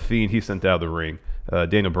 Fiend, he's sent out of the ring.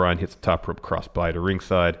 Daniel Bryan hits the top rope crossbody to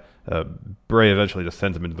ringside. Bray eventually just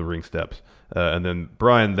sends him into the ring steps. And then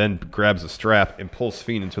Bryan then grabs a strap and pulls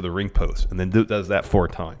Fiend into the ring post, and then does that 4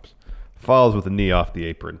 times. Follows with a knee off the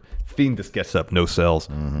apron. Fiend just gets up, no sells,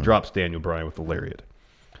 drops Daniel Bryan with the lariat.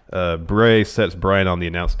 Bray sets Bryan on the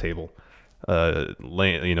announce table,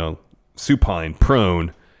 supine,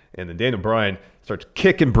 prone, and then Daniel Bryan starts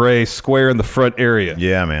kicking Bray square in the front area.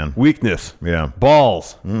 Yeah, man. Weakness. Yeah.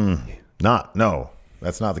 Balls. No,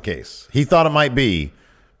 that's not the case. He thought it might be,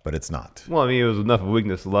 but it's not. Well, I mean, it was enough of a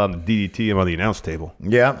weakness to allow him to DDT him on the announce table.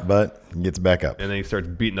 Yeah, but he gets back up. And then he starts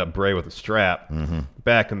beating up Bray with a strap.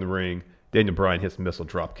 Back in the ring, Daniel Bryan hits a missile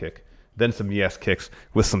drop kick. Then some yes kicks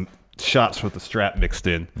with some shots with the strap mixed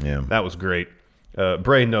in. Yeah. That was great.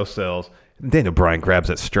 Bray no sells. Daniel Bryan grabs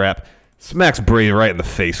that strap, smacks Bray right in the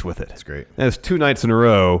face with it. That's great. And it's 2 nights in a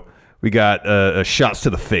row. We got shots to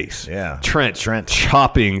the face. Yeah. Trent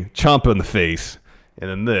chomping the face. And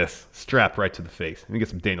then this, strap right to the face. And we get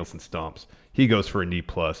some Danielson stomps. He goes for a knee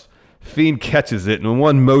plus. Fiend catches it, and in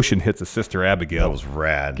one motion hits his sister Abigail. That was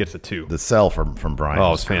rad. Gets a 2. The sell from Bryan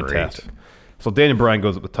was fantastic. Great. So Daniel Bryan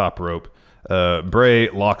goes up the top rope. Bray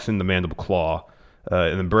locks in the mandible claw.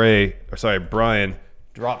 And then Bryan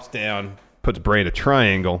drops down, puts Bray in a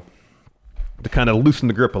triangle to kind of loosen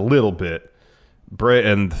the grip a little bit. Bray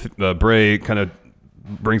kind of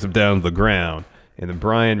brings him down to the ground. And then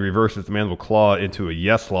Bryan reverses the mandible claw into a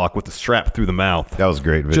yes lock with the strap through the mouth. That was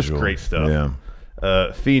great visual. Just great stuff.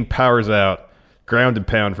 Yeah. Fiend powers out, ground and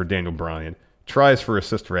pound for Daniel Bryan. Tries for his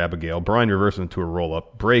sister Abigail. Bryan reverses into a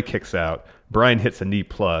roll-up. Bray kicks out. Bryan hits a knee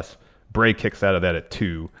plus. Bray kicks out of that at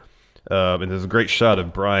 2. And there's a great shot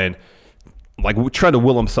of Bryan trying to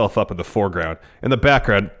will himself up in the foreground. In the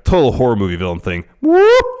background, total horror movie villain thing.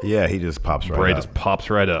 Whoop! Yeah, he just pops right up. Bray just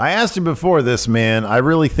pops right up. I asked him before this, man. I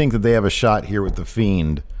really think that they have a shot here with the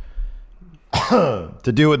Fiend to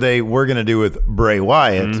do what they were going to do with Bray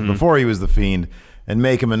Wyatt before he was the Fiend and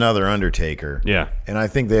make him another Undertaker. Yeah. And I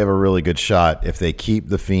think they have a really good shot if they keep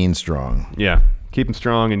the Fiend strong. Yeah. Keep him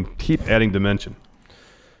strong and keep adding dimension.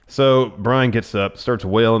 So Bryan gets up, starts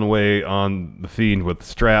wailing away on the Fiend with the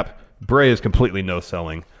strap. Bray is completely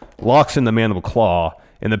no-selling, locks in the mandible claw,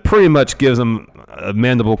 and then pretty much gives him a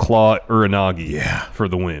mandible claw uranagi for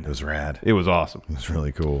the win. It was rad. It was awesome. It was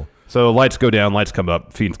really cool. So lights go down, lights come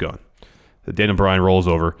up, Fiend's gone. Daniel Bryan rolls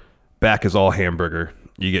over. Back is all hamburger.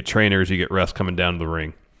 You get trainers, you get refs coming down to the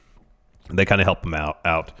ring. They kind of help him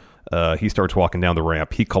out. He starts walking down the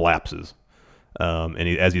ramp. He collapses.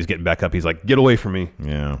 And as he's getting back up, he's like, get away from me.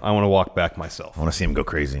 Yeah. I want to walk back myself. I want to see him go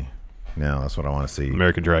crazy. No, that's what I want to see.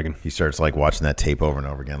 American Dragon. He starts watching that tape over and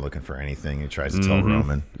over again, looking for anything. He tries to tell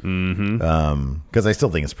Roman. Because I still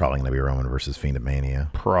think it's probably going to be Roman versus Fiend at Mania.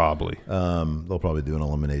 Probably. They'll probably do an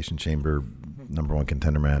Elimination Chamber #1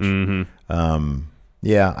 contender match.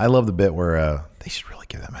 Yeah, I love the bit where they should really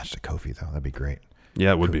give that match to Kofi, though. That'd be great.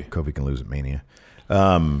 Yeah, it would be. Kofi can lose at Mania.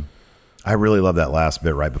 I really love that last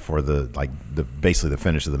bit right before basically the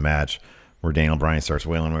finish of the match, where Daniel Bryan starts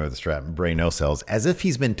wailing away with the strap and Bray no sells, as if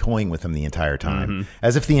he's been toying with him the entire time.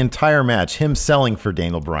 As if the entire match, him selling for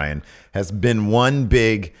Daniel Bryan, has been one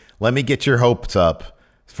big, let me get your hopes up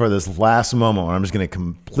for this last moment when I'm just going to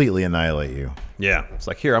completely annihilate you. Yeah. It's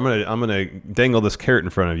like, here, I'm gonna dangle this carrot in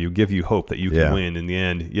front of you, give you hope that you can win in the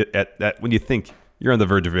end. When you think you're on the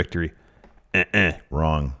verge of victory.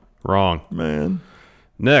 Wrong. Man.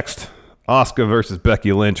 Next, Asuka versus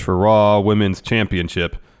Becky Lynch for Raw Women's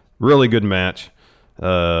Championship. Really good match.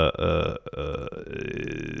 Asuka's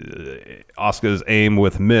aim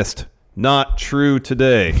with missed. Not true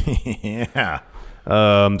today. Yeah.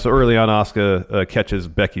 So early on, Asuka catches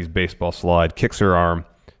Becky's baseball slide, kicks her arm,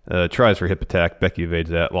 tries for hip attack. Becky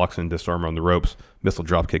evades that, locks in disarm on the ropes. Missile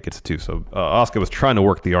drop kick gets a 2. So Asuka was trying to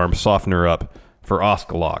work the arm, soften her up for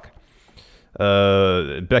Asuka lock.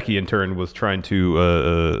 Becky, in turn, was trying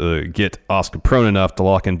to get Asuka prone enough to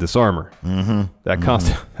lock in disarmor.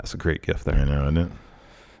 That's a great gift there. I know, isn't it?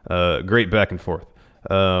 Great back and forth.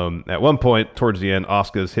 At one point, towards the end,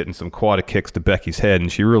 Asuka's hitting some quad kicks to Becky's head,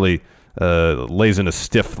 and she really lays in a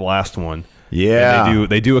stiff last one. Yeah. And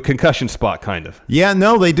they do a concussion spot, kind of. Yeah,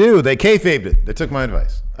 no, they do. They kayfabed it. They took my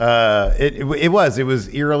advice. It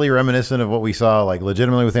was eerily reminiscent of what we saw,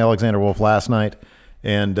 legitimately with Alexander Wolf last night.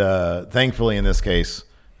 And thankfully, in this case,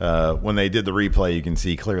 when they did the replay, you can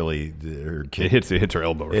see clearly it hits her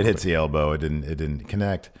elbow. It hits the elbow. It didn't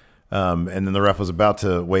connect. And then the ref was about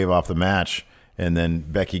to wave off the match, and then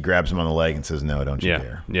Becky grabs him on the leg and says, "No, don't you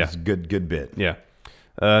dare." Yeah, it's a good bit. Yeah.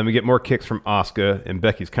 We get more kicks from Asuka, and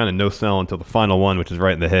Becky's kind of no-sell until the final one, which is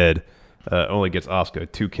right in the head. Only gets Asuka a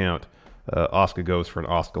 2 count. Asuka goes for an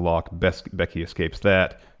Asuka lock. Becky escapes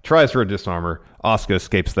that. Tries for a disarmer. Asuka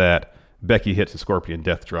escapes that. Becky hits a Scorpion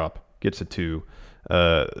Death Drop. Gets a 2.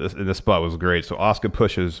 And this spot was great. So Asuka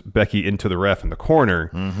pushes Becky into the ref in the corner,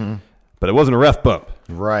 but it wasn't a ref bump.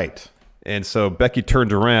 Right. And so Becky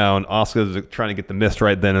turned around. Asuka's trying to get the mist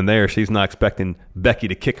right then and there. She's not expecting Becky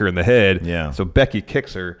to kick her in the head. Yeah. So Becky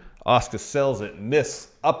kicks her. Asuka sells it, miss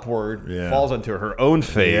upward, falls onto her own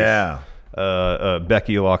face. Yeah.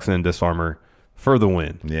 Becky locks in disarmer for the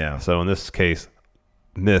win. Yeah. So in this case,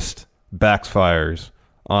 mist backfires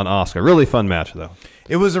on Asuka. Really fun match, though.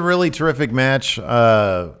 It was a really terrific match. I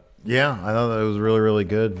thought that it was really, really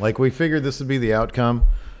good. Like, we figured this would be the outcome.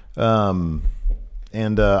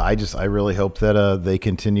 And I really hope that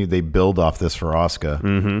they build off this for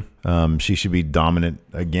Asuka. She should be dominant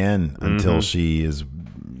again until she is,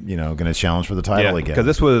 going to challenge for the title again. Because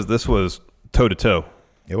this was toe to toe.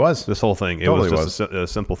 It was this whole thing. It totally was just a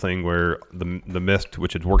simple thing where the mist,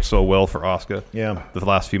 which had worked so well for Asuka, the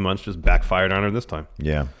last few months, just backfired on her this time.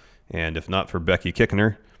 Yeah. And if not for Becky kicking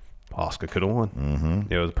her, Asuka could have won.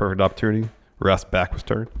 It was a perfect opportunity. Ref's back was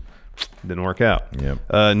turned. Didn't work out.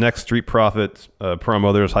 Yep. Next, Street Profits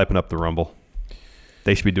promo. They're just hyping up the Rumble.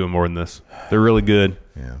 They should be doing more than this. They're really good.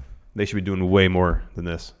 Yeah. They should be doing way more than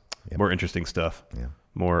this. Yep. More interesting stuff. Yeah.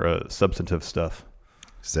 More substantive stuff.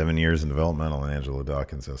 7 years in developmental, and Angela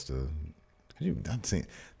Dawkins has to. Could you not see?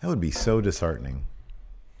 That would be so disheartening.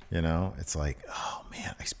 It's like, oh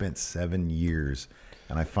man, I spent 7 years,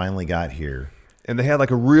 and I finally got here. And they had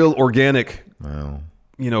like a real organic,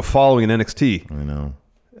 following in NXT. I know.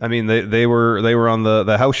 I mean, they were on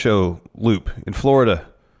the house show loop in Florida,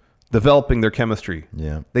 developing their chemistry.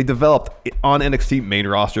 Yeah. They developed on NXT main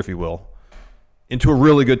roster, if you will, into a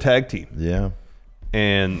really good tag team. Yeah.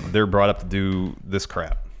 And they're brought up to do this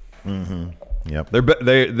crap. Yep.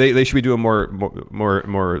 They should be doing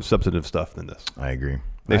more substantive stuff than this. I agree.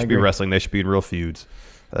 They should be wrestling. They should be in real feuds.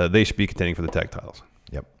 They should be contending for the tag titles.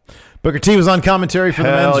 Yep. Booker T was on commentary for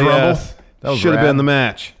the men's Rumble. That should have been the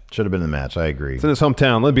match. Should have been the match. I agree. It's in his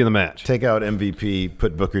hometown. Let it be in the match. Take out MVP,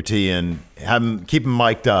 put Booker T in, keep him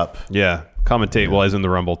mic'd up. Yeah. Commentate while he's in the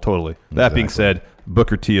Rumble. Totally. That being said,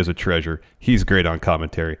 Booker T is a treasure. He's great on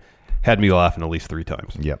commentary. Had me laughing at least 3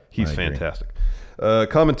 times. Yep. He's fantastic.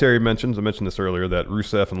 Commentary mentions, I mentioned this earlier, that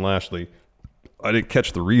Rusev and Lashley, I didn't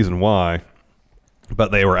catch the reason why,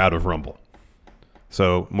 but they were out of Rumble.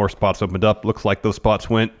 So more spots opened up. Looks like those spots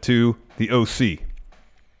went to the OC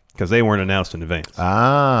because they weren't announced in advance.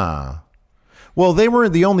 Ah. Well, they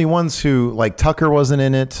weren't the only ones who, like, Tucker wasn't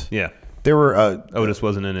in it. Yeah. There were... Otis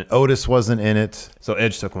wasn't in it. Otis wasn't in it. So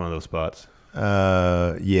Edge took one of those spots.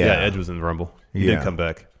 Yeah. Yeah, Edge was in the Rumble. He did come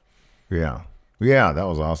back. Yeah. Yeah, that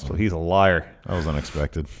was awesome. So he's a liar. That was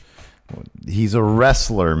unexpected. He's a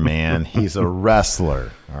wrestler, man. He's a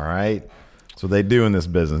wrestler. All right? That's what they do in this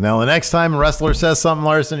business. Now, the next time a wrestler says something,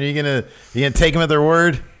 Larson, are you gonna take them at their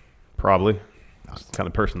word? Probably. That's the kind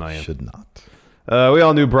of person I am. Should not. We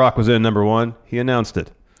all knew Brock was in at number 1. He announced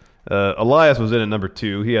it. Elias was in at number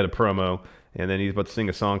 2. He had a promo, and then he's about to sing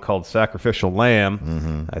a song called Sacrificial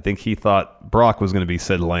Lamb. I think he thought Brock was going to be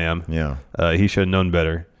said lamb. Yeah. He should have known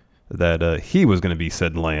better that he was going to be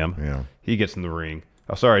said lamb. Yeah. He gets in the ring.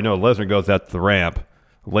 Oh, sorry, no, Lesnar goes out to the ramp,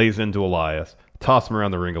 lays into Elias, tosses him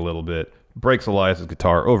around the ring a little bit, breaks Elias'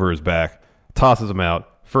 guitar over his back, tosses him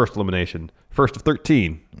out. First elimination. First of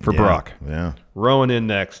 13 for Brock. Yeah. Rowan in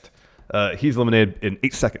next. He's eliminated in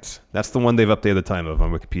 8 seconds. That's the one they've updated the time of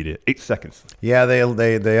on Wikipedia. 8 seconds. Yeah, they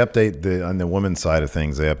update on the women's side of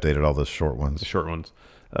things. They updated all the short ones. The short ones.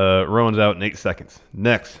 Rowan's out in 8 seconds.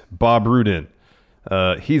 Next, Bob Roode in.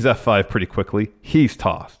 He's F5 pretty quickly. He's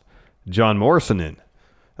tossed. John Morrison in.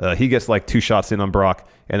 He gets like 2 shots in on Brock,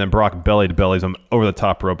 and then Brock bellies him over the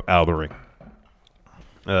top rope out of the ring.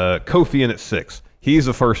 Kofi in at 6. He's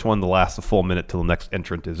the first one to last a full minute till the next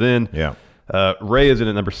entrant is in. Yeah. Ray is in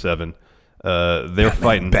at number 7. They're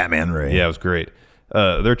fighting. Batman Ray. Yeah, it was great.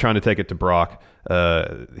 They're trying to take it to Brock.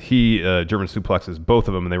 He German suplexes both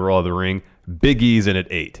of them, and they roll out of the ring. Big E's in at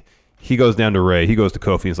 8. He goes down to Ray. He goes to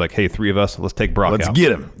Kofi. He's like, hey, 3 of us, let's take Brock out. Let's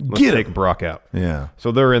get him. Let's take Brock out. Yeah.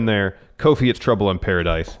 So they're in there. Kofi hits Trouble in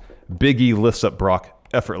Paradise. Big E lifts up Brock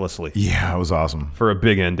effortlessly. Yeah, it was awesome. For a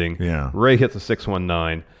big ending. Yeah. Ray hits a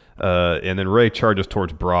 619. And then Ray charges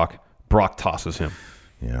towards Brock. Brock tosses him.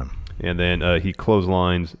 Yeah. And then he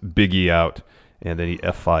clotheslines Big E out. And then he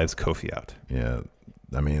F5s Kofi out. Yeah.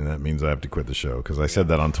 I mean, that means I have to quit the show because I said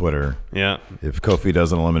that on Twitter. Yeah. If Kofi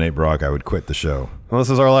doesn't eliminate Brock, I would quit the show. Well, this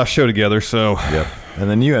is our last show together, so. Yep. And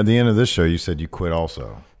then you, at the end of this show, you said you quit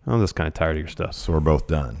also. I'm just kind of tired of your stuff. So we're both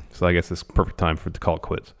done. So I guess it's perfect time to call it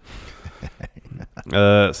quits.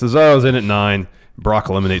 Cesaro's in at 9. Brock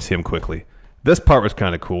eliminates him quickly. This part was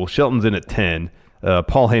kind of cool. Shelton's in at 10.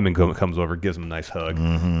 Paul Heyman comes over, gives him a nice hug,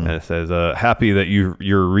 and it says, happy that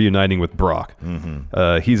you're reuniting with Brock.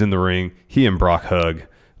 He's in the ring. He and Brock hug.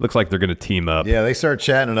 Looks like they're going to team up. Yeah, they start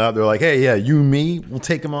chatting it up. They're like, hey, yeah, you and me, we'll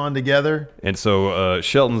take them on together. And so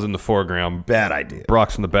Shelton's in the foreground. Bad idea.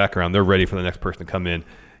 Brock's in the background. They're ready for the next person to come in.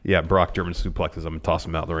 Yeah, Brock German suplexes him and tosses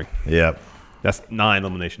him out of the ring. Yep. That's 9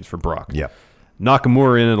 eliminations for Brock. Yep.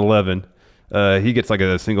 Nakamura in at 11. He gets like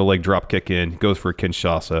a single leg drop kick in, goes for a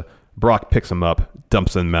Kinshasa. Brock picks him up,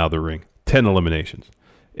 dumps him out of the ring. 10 eliminations.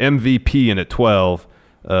 MVP in at 12.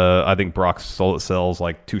 I think Brock sells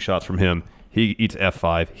like 2 shots from him. He eats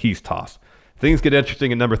F5. He's tossed. Things get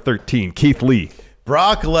interesting at number 13. Keith Lee.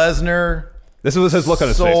 Brock Lesnar. This is his look on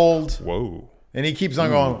his sold. face. Whoa. And he keeps on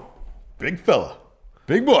going, big fella.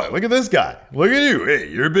 Big boy. Look at this guy. Look at you. Hey,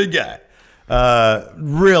 you're a big guy.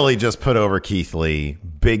 Really just put over Keith Lee.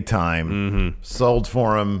 Big time. Sold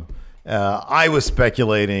for him. I was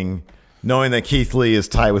speculating, knowing that Keith Lee is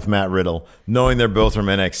tied with Matt Riddle, knowing they're both from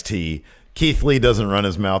NXT. Keith Lee doesn't run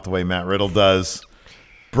his mouth the way Matt Riddle does.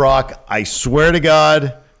 Brock, I swear to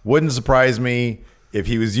God, wouldn't surprise me if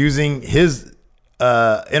he was using his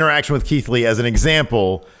interaction with Keith Lee as an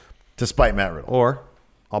example to spite Matt Riddle. Or,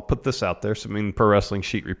 I'll put this out there, assuming Pro Wrestling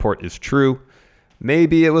Sheet Report is true.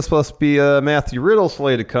 Maybe it was supposed to be Matthew Riddle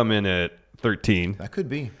slated to come in at 13. That could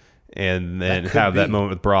be. And then have that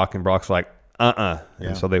moment with Brock, and Brock's like, Yeah.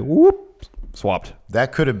 And so they, swapped.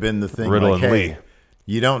 That could have been the thing. Riddle like, and hey, Lee.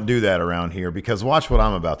 You don't do that around here because watch what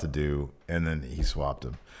I'm about to do. And then he swapped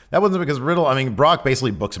him. That wasn't because Brock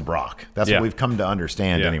basically books Brock. That's what we've come to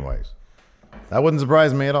understand anyways. That wouldn't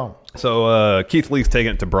surprise me at all. So Keith Lee's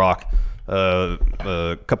taking it to Brock.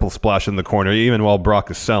 A couple of splashes in the corner, even while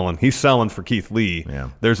Brock is selling. He's selling for Keith Lee. Yeah.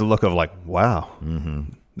 There's a look of like, wow,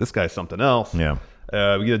 this guy's something else. Yeah.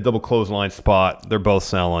 We get a double clothesline spot. They're both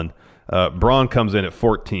selling. Braun comes in at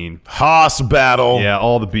 14. Haas battle. Yeah,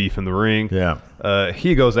 all the beef in the ring. Yeah.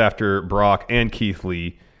 He goes after Brock and Keith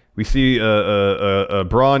Lee. We see a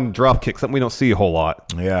Braun drop kick, something we don't see a whole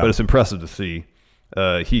lot. Yeah. But it's impressive to see.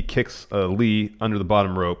 He kicks Lee under the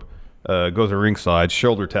bottom rope, goes to ringside,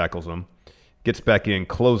 shoulder tackles him, gets back in,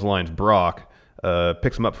 clotheslines Brock,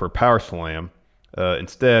 picks him up for a power slam.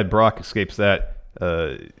 Instead, Brock escapes that,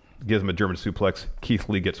 gives him a German suplex. Keith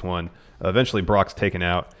Lee gets one. Eventually, Brock's taken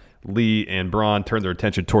out. Lee and Braun turn their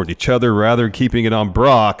attention towards each other rather than keeping it on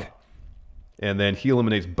Brock. And then he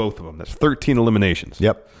eliminates both of them. That's 13 eliminations.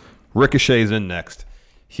 Yep. Ricochet's in next.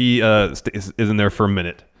 He is in there for a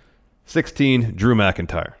minute. 16, Drew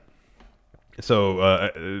McIntyre.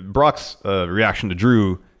 So Brock's reaction to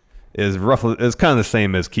Drew is kind of the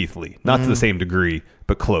same as Keith Lee. Not to the same degree,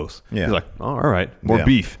 but close. Yeah. He's like, oh, all right, more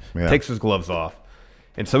beef. Yeah. Takes his gloves off.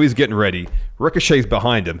 And so he's getting ready. Ricochet's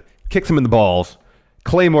behind him, kicks him in the balls.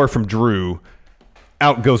 Claymore from Drew.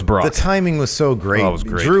 Out goes Brock. The timing was so great. Oh, it was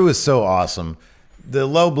great. Drew is so awesome. The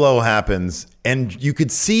low blow happens, and you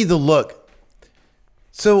could see the look.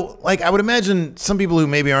 So, like, I would imagine some people who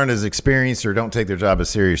maybe aren't as experienced or don't take their job as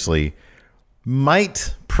seriously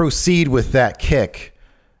might proceed with that kick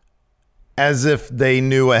as if they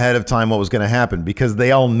knew ahead of time what was going to happen, because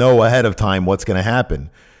they all know ahead of time what's going to happen.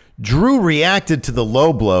 Drew reacted to the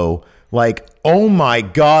low blow like, oh my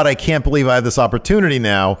God, I can't believe I have this opportunity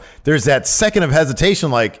now. There's that second of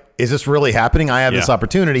hesitation, like, is this really happening? I have this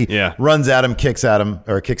opportunity. Yeah. Runs at him, kicks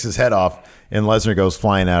his head off, and Lesnar goes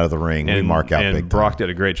flying out of the ring. We mark out big time. Brock did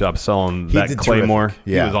a great job selling that Claymore. Terrific.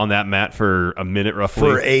 Yeah. He was on that mat for a minute roughly.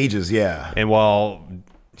 For ages, yeah. And while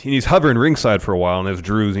he's hovering ringside for a while, and as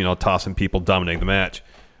Drew's, tossing people, dominating the match,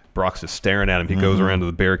 Brock's just staring at him. He goes around to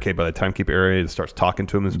the barricade by the timekeeper area and starts talking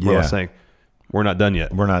to him. And Brock's saying, we're not done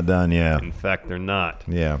yet. We're not done, yeah. In fact, they're not.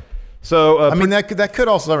 Yeah. So, that could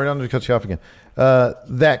also, sorry, I'm going to cut you off again.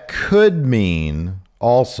 That could mean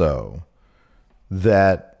also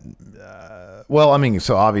that,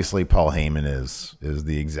 so obviously Paul Heyman is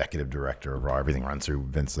the executive director of Raw. Everything runs through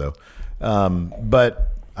Vince, though.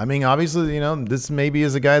 But obviously, this maybe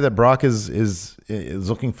is a guy that Brock is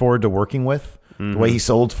looking forward to working with. The way he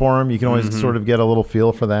sold for him, you can always sort of get a little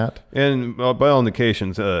feel for that. And by all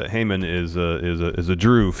indications, Heyman is a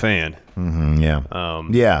Drew fan. Yeah.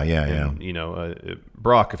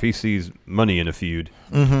 Brock, if he sees money in a feud,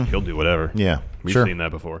 he'll do whatever. Yeah, we've seen that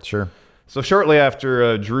before. Sure. So shortly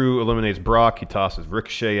after Drew eliminates Brock, he tosses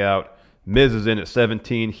Ricochet out. Miz is in at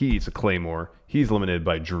 17. He eats a Claymore. He's eliminated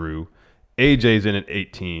by Drew. AJ's in at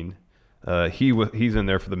 18. He's in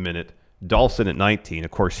there for the minute. Dolph's in at 19.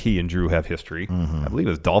 Of course, he and Drew have history. I believe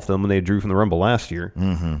it was Dolph that eliminated Drew from the Rumble last year.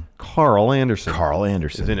 Carl Anderson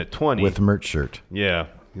is in at 20. with a merch shirt. Yeah.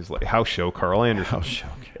 He's like, house show, Carl Anderson. House show.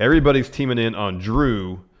 Everybody's teaming up on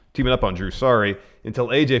Drew, until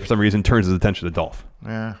AJ, for some reason, turns his attention to Dolph.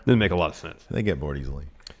 Yeah. Didn't make a lot of sense. They get bored easily.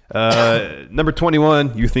 Number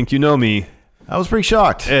 21, You Think You Know Me. I was pretty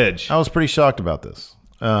shocked. Edge. I was pretty shocked about this.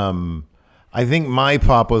 I think my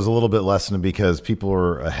pop was a little bit less than because people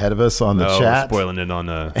were ahead of us on the chat. Spoiling it on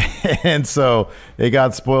and so it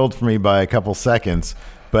got spoiled for me by a couple seconds.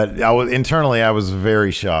 But internally, I was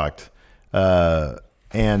very shocked.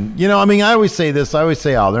 And, you know, I mean, I always say this. I always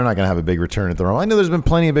say, oh, they're not going to have a big return at the Rumble. I know there's been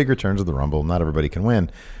plenty of big returns at the Rumble. Not everybody can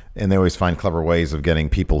win. And they always find clever ways of getting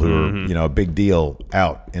people who are, you know, a big deal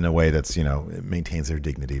out in a way that's, you know, it maintains their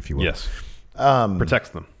dignity, if you will. Yes. Protects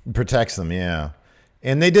them. Protects them, yeah.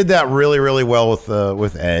 And they did that really, really well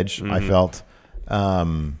with Edge, I felt.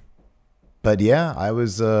 But yeah, I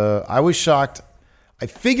was shocked. I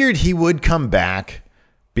figured he would come back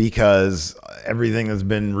because everything that's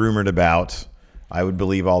been rumored about, I would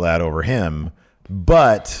believe all that over him.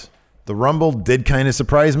 But the Rumble did kind of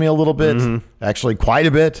surprise me a little bit, actually quite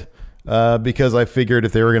a bit, because I figured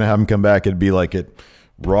if they were going to have him come back, it'd be like at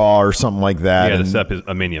Raw or something like that. Yeah, to set up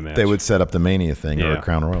a Mania match. They would set up the Mania thing or a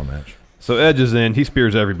Crown Royal match. So Edge is in. He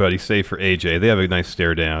spears everybody, save for AJ. They have a nice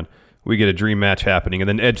stare down. We get a dream match happening, and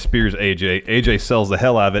then Edge spears AJ. AJ sells the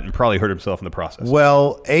hell out of it and probably hurt himself in the process.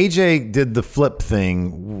 Well, AJ did the flip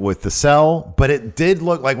thing with the sell, but it did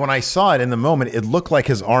look like when I saw it in the moment, it looked like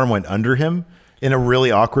his arm went under him in a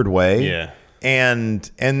really awkward way. Yeah.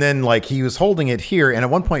 And then like he was holding it here, and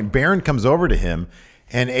at one point Baron comes over to him,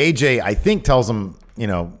 and AJ, I think, tells him, you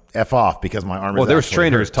know, F off because my arm is. Well, there was actually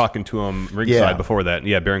trainers hurt. talking to him ringside before that.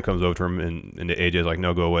 Yeah, Baron comes over to him, and AJ's like,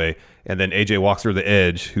 no, go away. And then AJ walks through the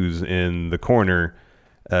Edge, who's in the corner.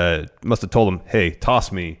 Must have told him, hey,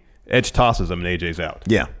 toss me. Edge tosses him, and AJ's out.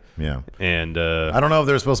 Yeah, yeah. And I don't know if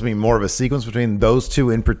there's supposed to be more of a sequence between those two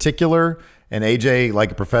in particular, and AJ,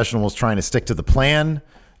 like a professional, was trying to stick to the plan.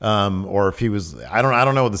 Or if he was, I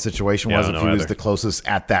don't know what the situation was. If he was the closest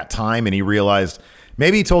at that time, and he realized.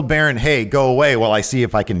 Maybe he told Baron, hey, go away while I see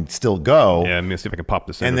if I can still go. Yeah, let me see if I can pop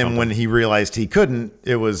this in. And then when he realized he couldn't,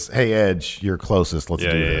 it was, hey, Edge, you're closest. Let's do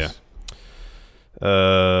this.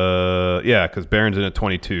 Yeah, because Baron's in at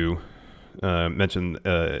 22. Mentioned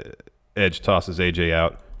Edge tosses AJ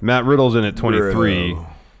out. Matt Riddle's in at 23.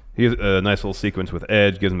 He has a nice little sequence with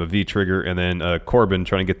Edge, gives him a V-trigger, and then Corbin,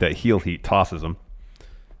 trying to get that heel heat, tosses him.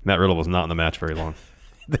 Matt Riddle was not in the match very long.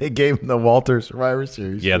 They gave him the Walter Survivor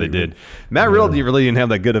Series. Yeah, they did. Matt Riddle really didn't have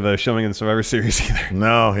that good of a showing in the Survivor Series either.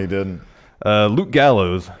 No, he didn't. Luke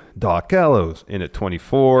Gallows, Doc Gallows, in at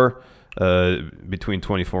 24. Between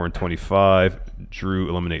 24 and 25, Drew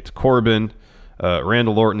eliminates Corbin.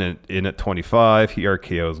 Randall Orton in at 25. He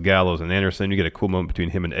RKOs Gallows and Anderson. You get a cool moment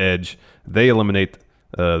between him and Edge. They eliminate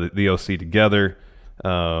the OC together,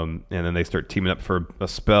 and then they start teaming up for a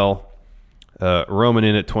spell. Roman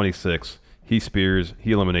in at 26. He spears.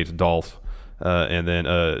 He eliminates Dolph. And then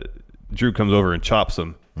Drew comes over and chops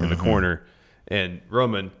him in the corner. And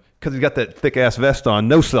Roman, because he's got that thick-ass vest on,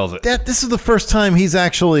 no-sells it. This is the first time he's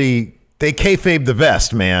actually... They kayfabe the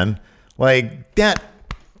vest, man. Like, that...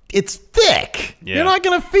 It's thick. Yeah. You're not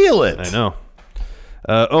going to feel it. I know.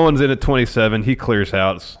 Owens in at 27. He clears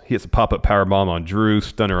house. He hits a pop-up powerbomb on Drew.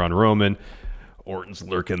 Stunner on Roman. Orton's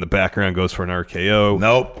lurking in the background. Goes for an RKO.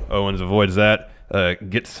 Nope. Owens avoids that.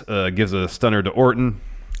 Gives a stunner to Orton.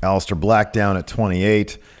 Aleister Black down at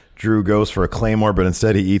 28. Drew goes for a Claymore, but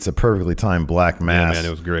instead he eats a perfectly timed Black Mass. Yeah, man,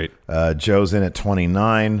 it was great. Joe's in at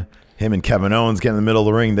 29. Him and Kevin Owens get in the middle of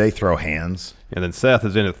the ring. They throw hands. And then Seth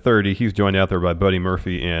is in at 30. He's joined out there by Buddy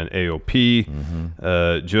Murphy and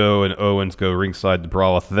AOP. Joe and Owens go ringside to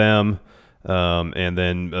brawl with them. And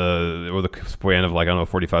then with a span of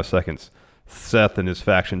 45 seconds, Seth and his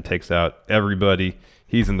faction takes out everybody.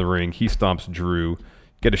 He's in the ring. He stomps Drew.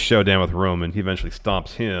 Get a showdown with Roman. He eventually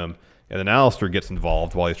stomps him. And then Aleister gets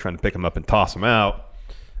involved while he's trying to pick him up and toss him out.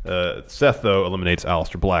 Seth, though, eliminates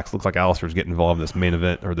Aleister Black. So it looks like Aleister's getting involved in this main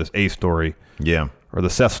event or this A story. Yeah. Or the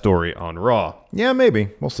Seth story on Raw. Yeah, maybe.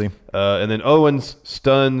 We'll see. And then Owens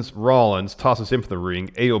stuns Rollins, tosses him from the ring.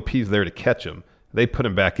 AOP's there to catch him. They put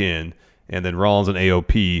him back in. And then Rollins and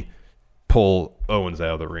AOP pull Owens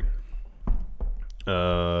out of the ring.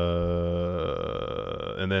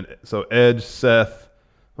 And then so Edge, Seth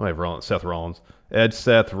Rollins, Edge,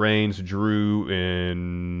 Seth, Reigns, Drew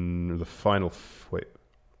in the final.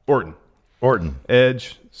 Orton,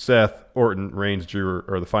 Edge, Seth, Orton, Reigns, Drew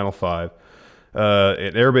are the final five.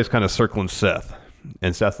 And everybody's kind of circling Seth,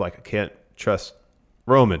 and Seth's like, I can't trust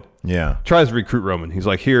Roman. Yeah, tries to recruit Roman. He's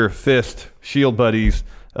like, here, fist, shield buddies.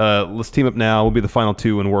 Let's team up now. We'll be the final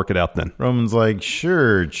two and work it out then. Roman's like,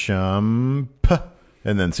 sure, chum.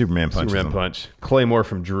 And then Superman punches him. punch. Claymore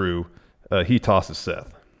from Drew. He tosses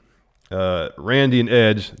Seth. Randy and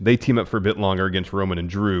Edge, they team up for a bit longer against Roman and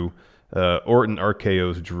Drew. Orton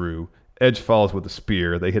RKO's Drew. Edge follows with a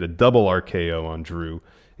spear. They hit a double RKO on Drew.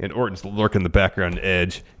 And Orton's lurking in the background to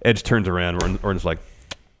Edge. Edge turns around. Orton's like,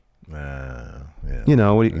 you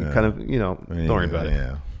know, kind of, you know, don't worry about it.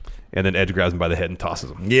 Yeah. And then Edge grabs him by the head and tosses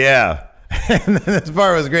him. Yeah. And this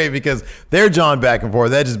part was great because they're jawing back and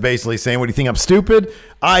forth. Edge is basically saying, what do you think, I'm stupid?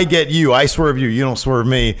 I get you. I swerve you. You don't swerve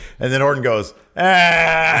me. And then Orton goes,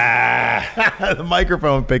 ah. The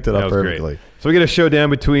microphone picked it up perfectly. Great. So we get a showdown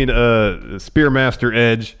between Spearmaster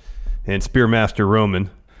Edge and Spearmaster Roman.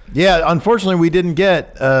 Yeah, unfortunately, we didn't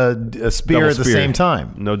get a spear at the same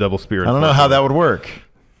time. No double spear. I don't know how that would work.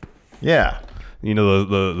 Yeah. You know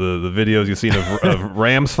the videos you've seen of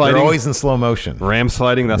Rams fighting? They're always in slow motion. Rams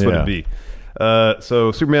fighting, that's what it'd be.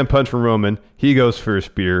 So Superman punch from Roman. He goes for a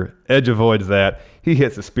spear. Edge avoids that. He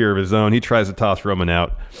hits a spear of his own. He tries to toss Roman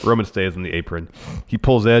out. Roman stays on the apron. He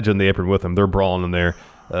pulls Edge on the apron with him. They're brawling in there.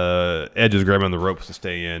 Edge is grabbing the ropes to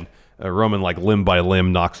stay in. Roman, like limb by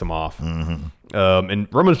limb, knocks him off. Mm-hmm. And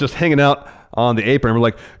Roman's just hanging out on the apron. We're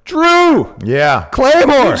like, Drew! Yeah.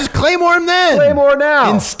 Claymore! Just Claymore him then! Claymore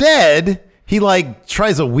now! Instead, he like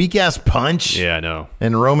tries a weak-ass punch. Yeah, I know.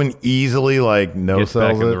 And Roman easily like gets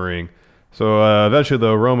back in the ring. So eventually,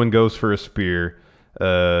 though, Roman goes for a spear.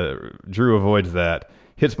 Drew avoids that,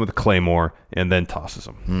 hits him with a Claymore, and then tosses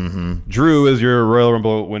him. Mm-hmm. Drew is your Royal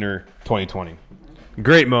Rumble winner 2020.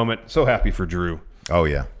 Great moment. So happy for Drew. Oh,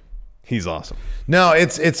 yeah. He's awesome. No,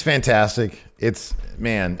 it's fantastic. It's,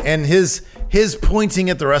 man. And his pointing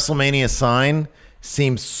at the WrestleMania sign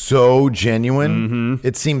seems so genuine. Mm-hmm.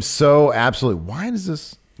 It seems so absolute. Why does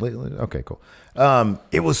this? Okay, cool.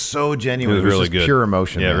 It was so genuine. It was really just good. Pure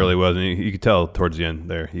emotion. Yeah, man. it really was. And you could tell towards the end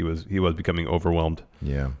there he was becoming overwhelmed.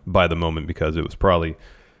 Yeah. By the moment, because it was probably,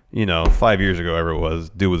 5 years ago, ever it was.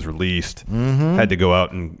 Dude was released. Mm-hmm. Had to go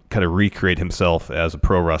out and kind of recreate himself as a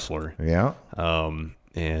pro wrestler. Yeah.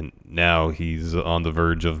 And now he's on the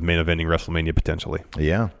verge of main eventing WrestleMania potentially.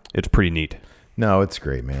 Yeah. It's pretty neat. No, it's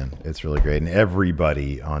great, man. It's really great. And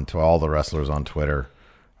everybody all the wrestlers on Twitter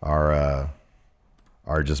are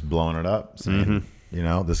just blowing it up, saying,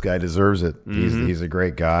 this guy deserves it. Mm-hmm. He's a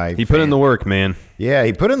great guy. He put in the work, man. Yeah,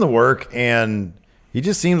 he put in the work, and he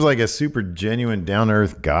just seems like a super genuine,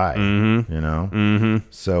 down-to-earth guy. Mm-hmm. Mm-hmm.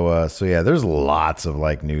 So yeah, there's lots of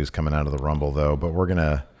like news coming out of the Rumble though, but we're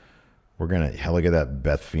gonna look at that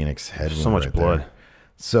Beth Phoenix head. So much blood. There.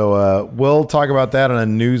 So we'll talk about that on a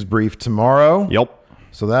news brief tomorrow. Yep.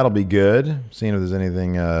 So that'll be good. Seeing if there's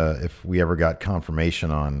anything, if we ever got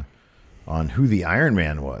confirmation on who the Iron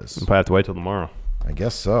Man was. We'll probably have to wait till tomorrow. I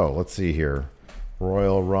guess so. Let's see here.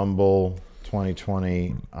 Royal Rumble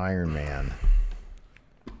 2020 Iron Man.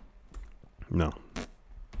 No.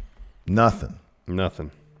 Nothing. You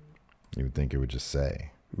would think it would just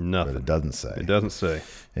say. Nothing. But it doesn't say. It doesn't say.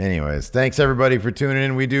 Anyways, thanks everybody for tuning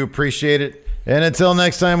in. We do appreciate it. And until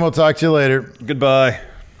next time, we'll talk to you later. Goodbye.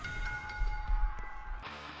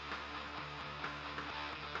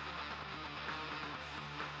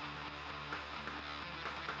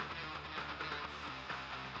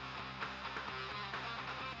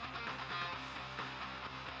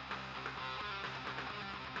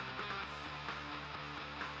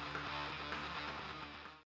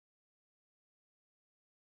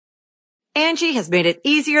 Angie has made it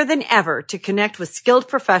easier than ever to connect with skilled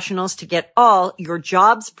professionals to get all your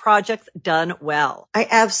jobs projects done well. I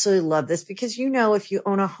absolutely love this because, if you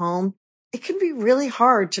own a home, it can be really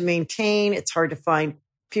hard to maintain. It's hard to find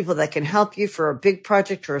people that can help you for a big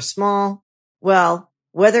project or a small. Well,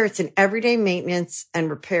 whether it's in everyday maintenance and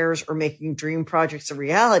repairs or making dream projects a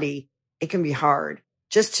reality, it can be hard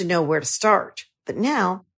just to know where to start. But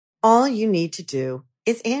now all you need to do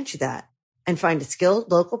is Angie that and find a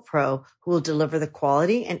skilled local pro who will deliver the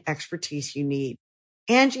quality and expertise you need.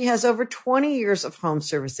 Angie has over 20 years of home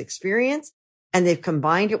service experience, and they've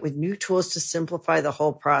combined it with new tools to simplify the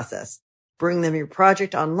whole process. Bring them your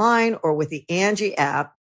project online or with the Angie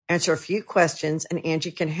app, answer a few questions, and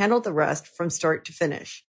Angie can handle the rest from start to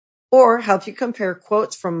finish. Or help you compare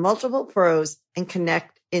quotes from multiple pros and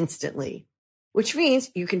connect instantly, which means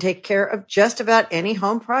you can take care of just about any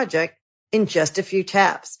home project in just a few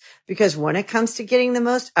taps. Because when it comes to getting the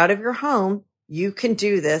most out of your home, you can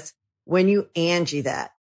do this when you Angie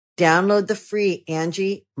that. Download the free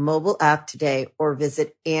Angie mobile app today or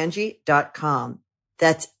visit Angie.com.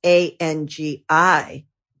 That's ANGI.com.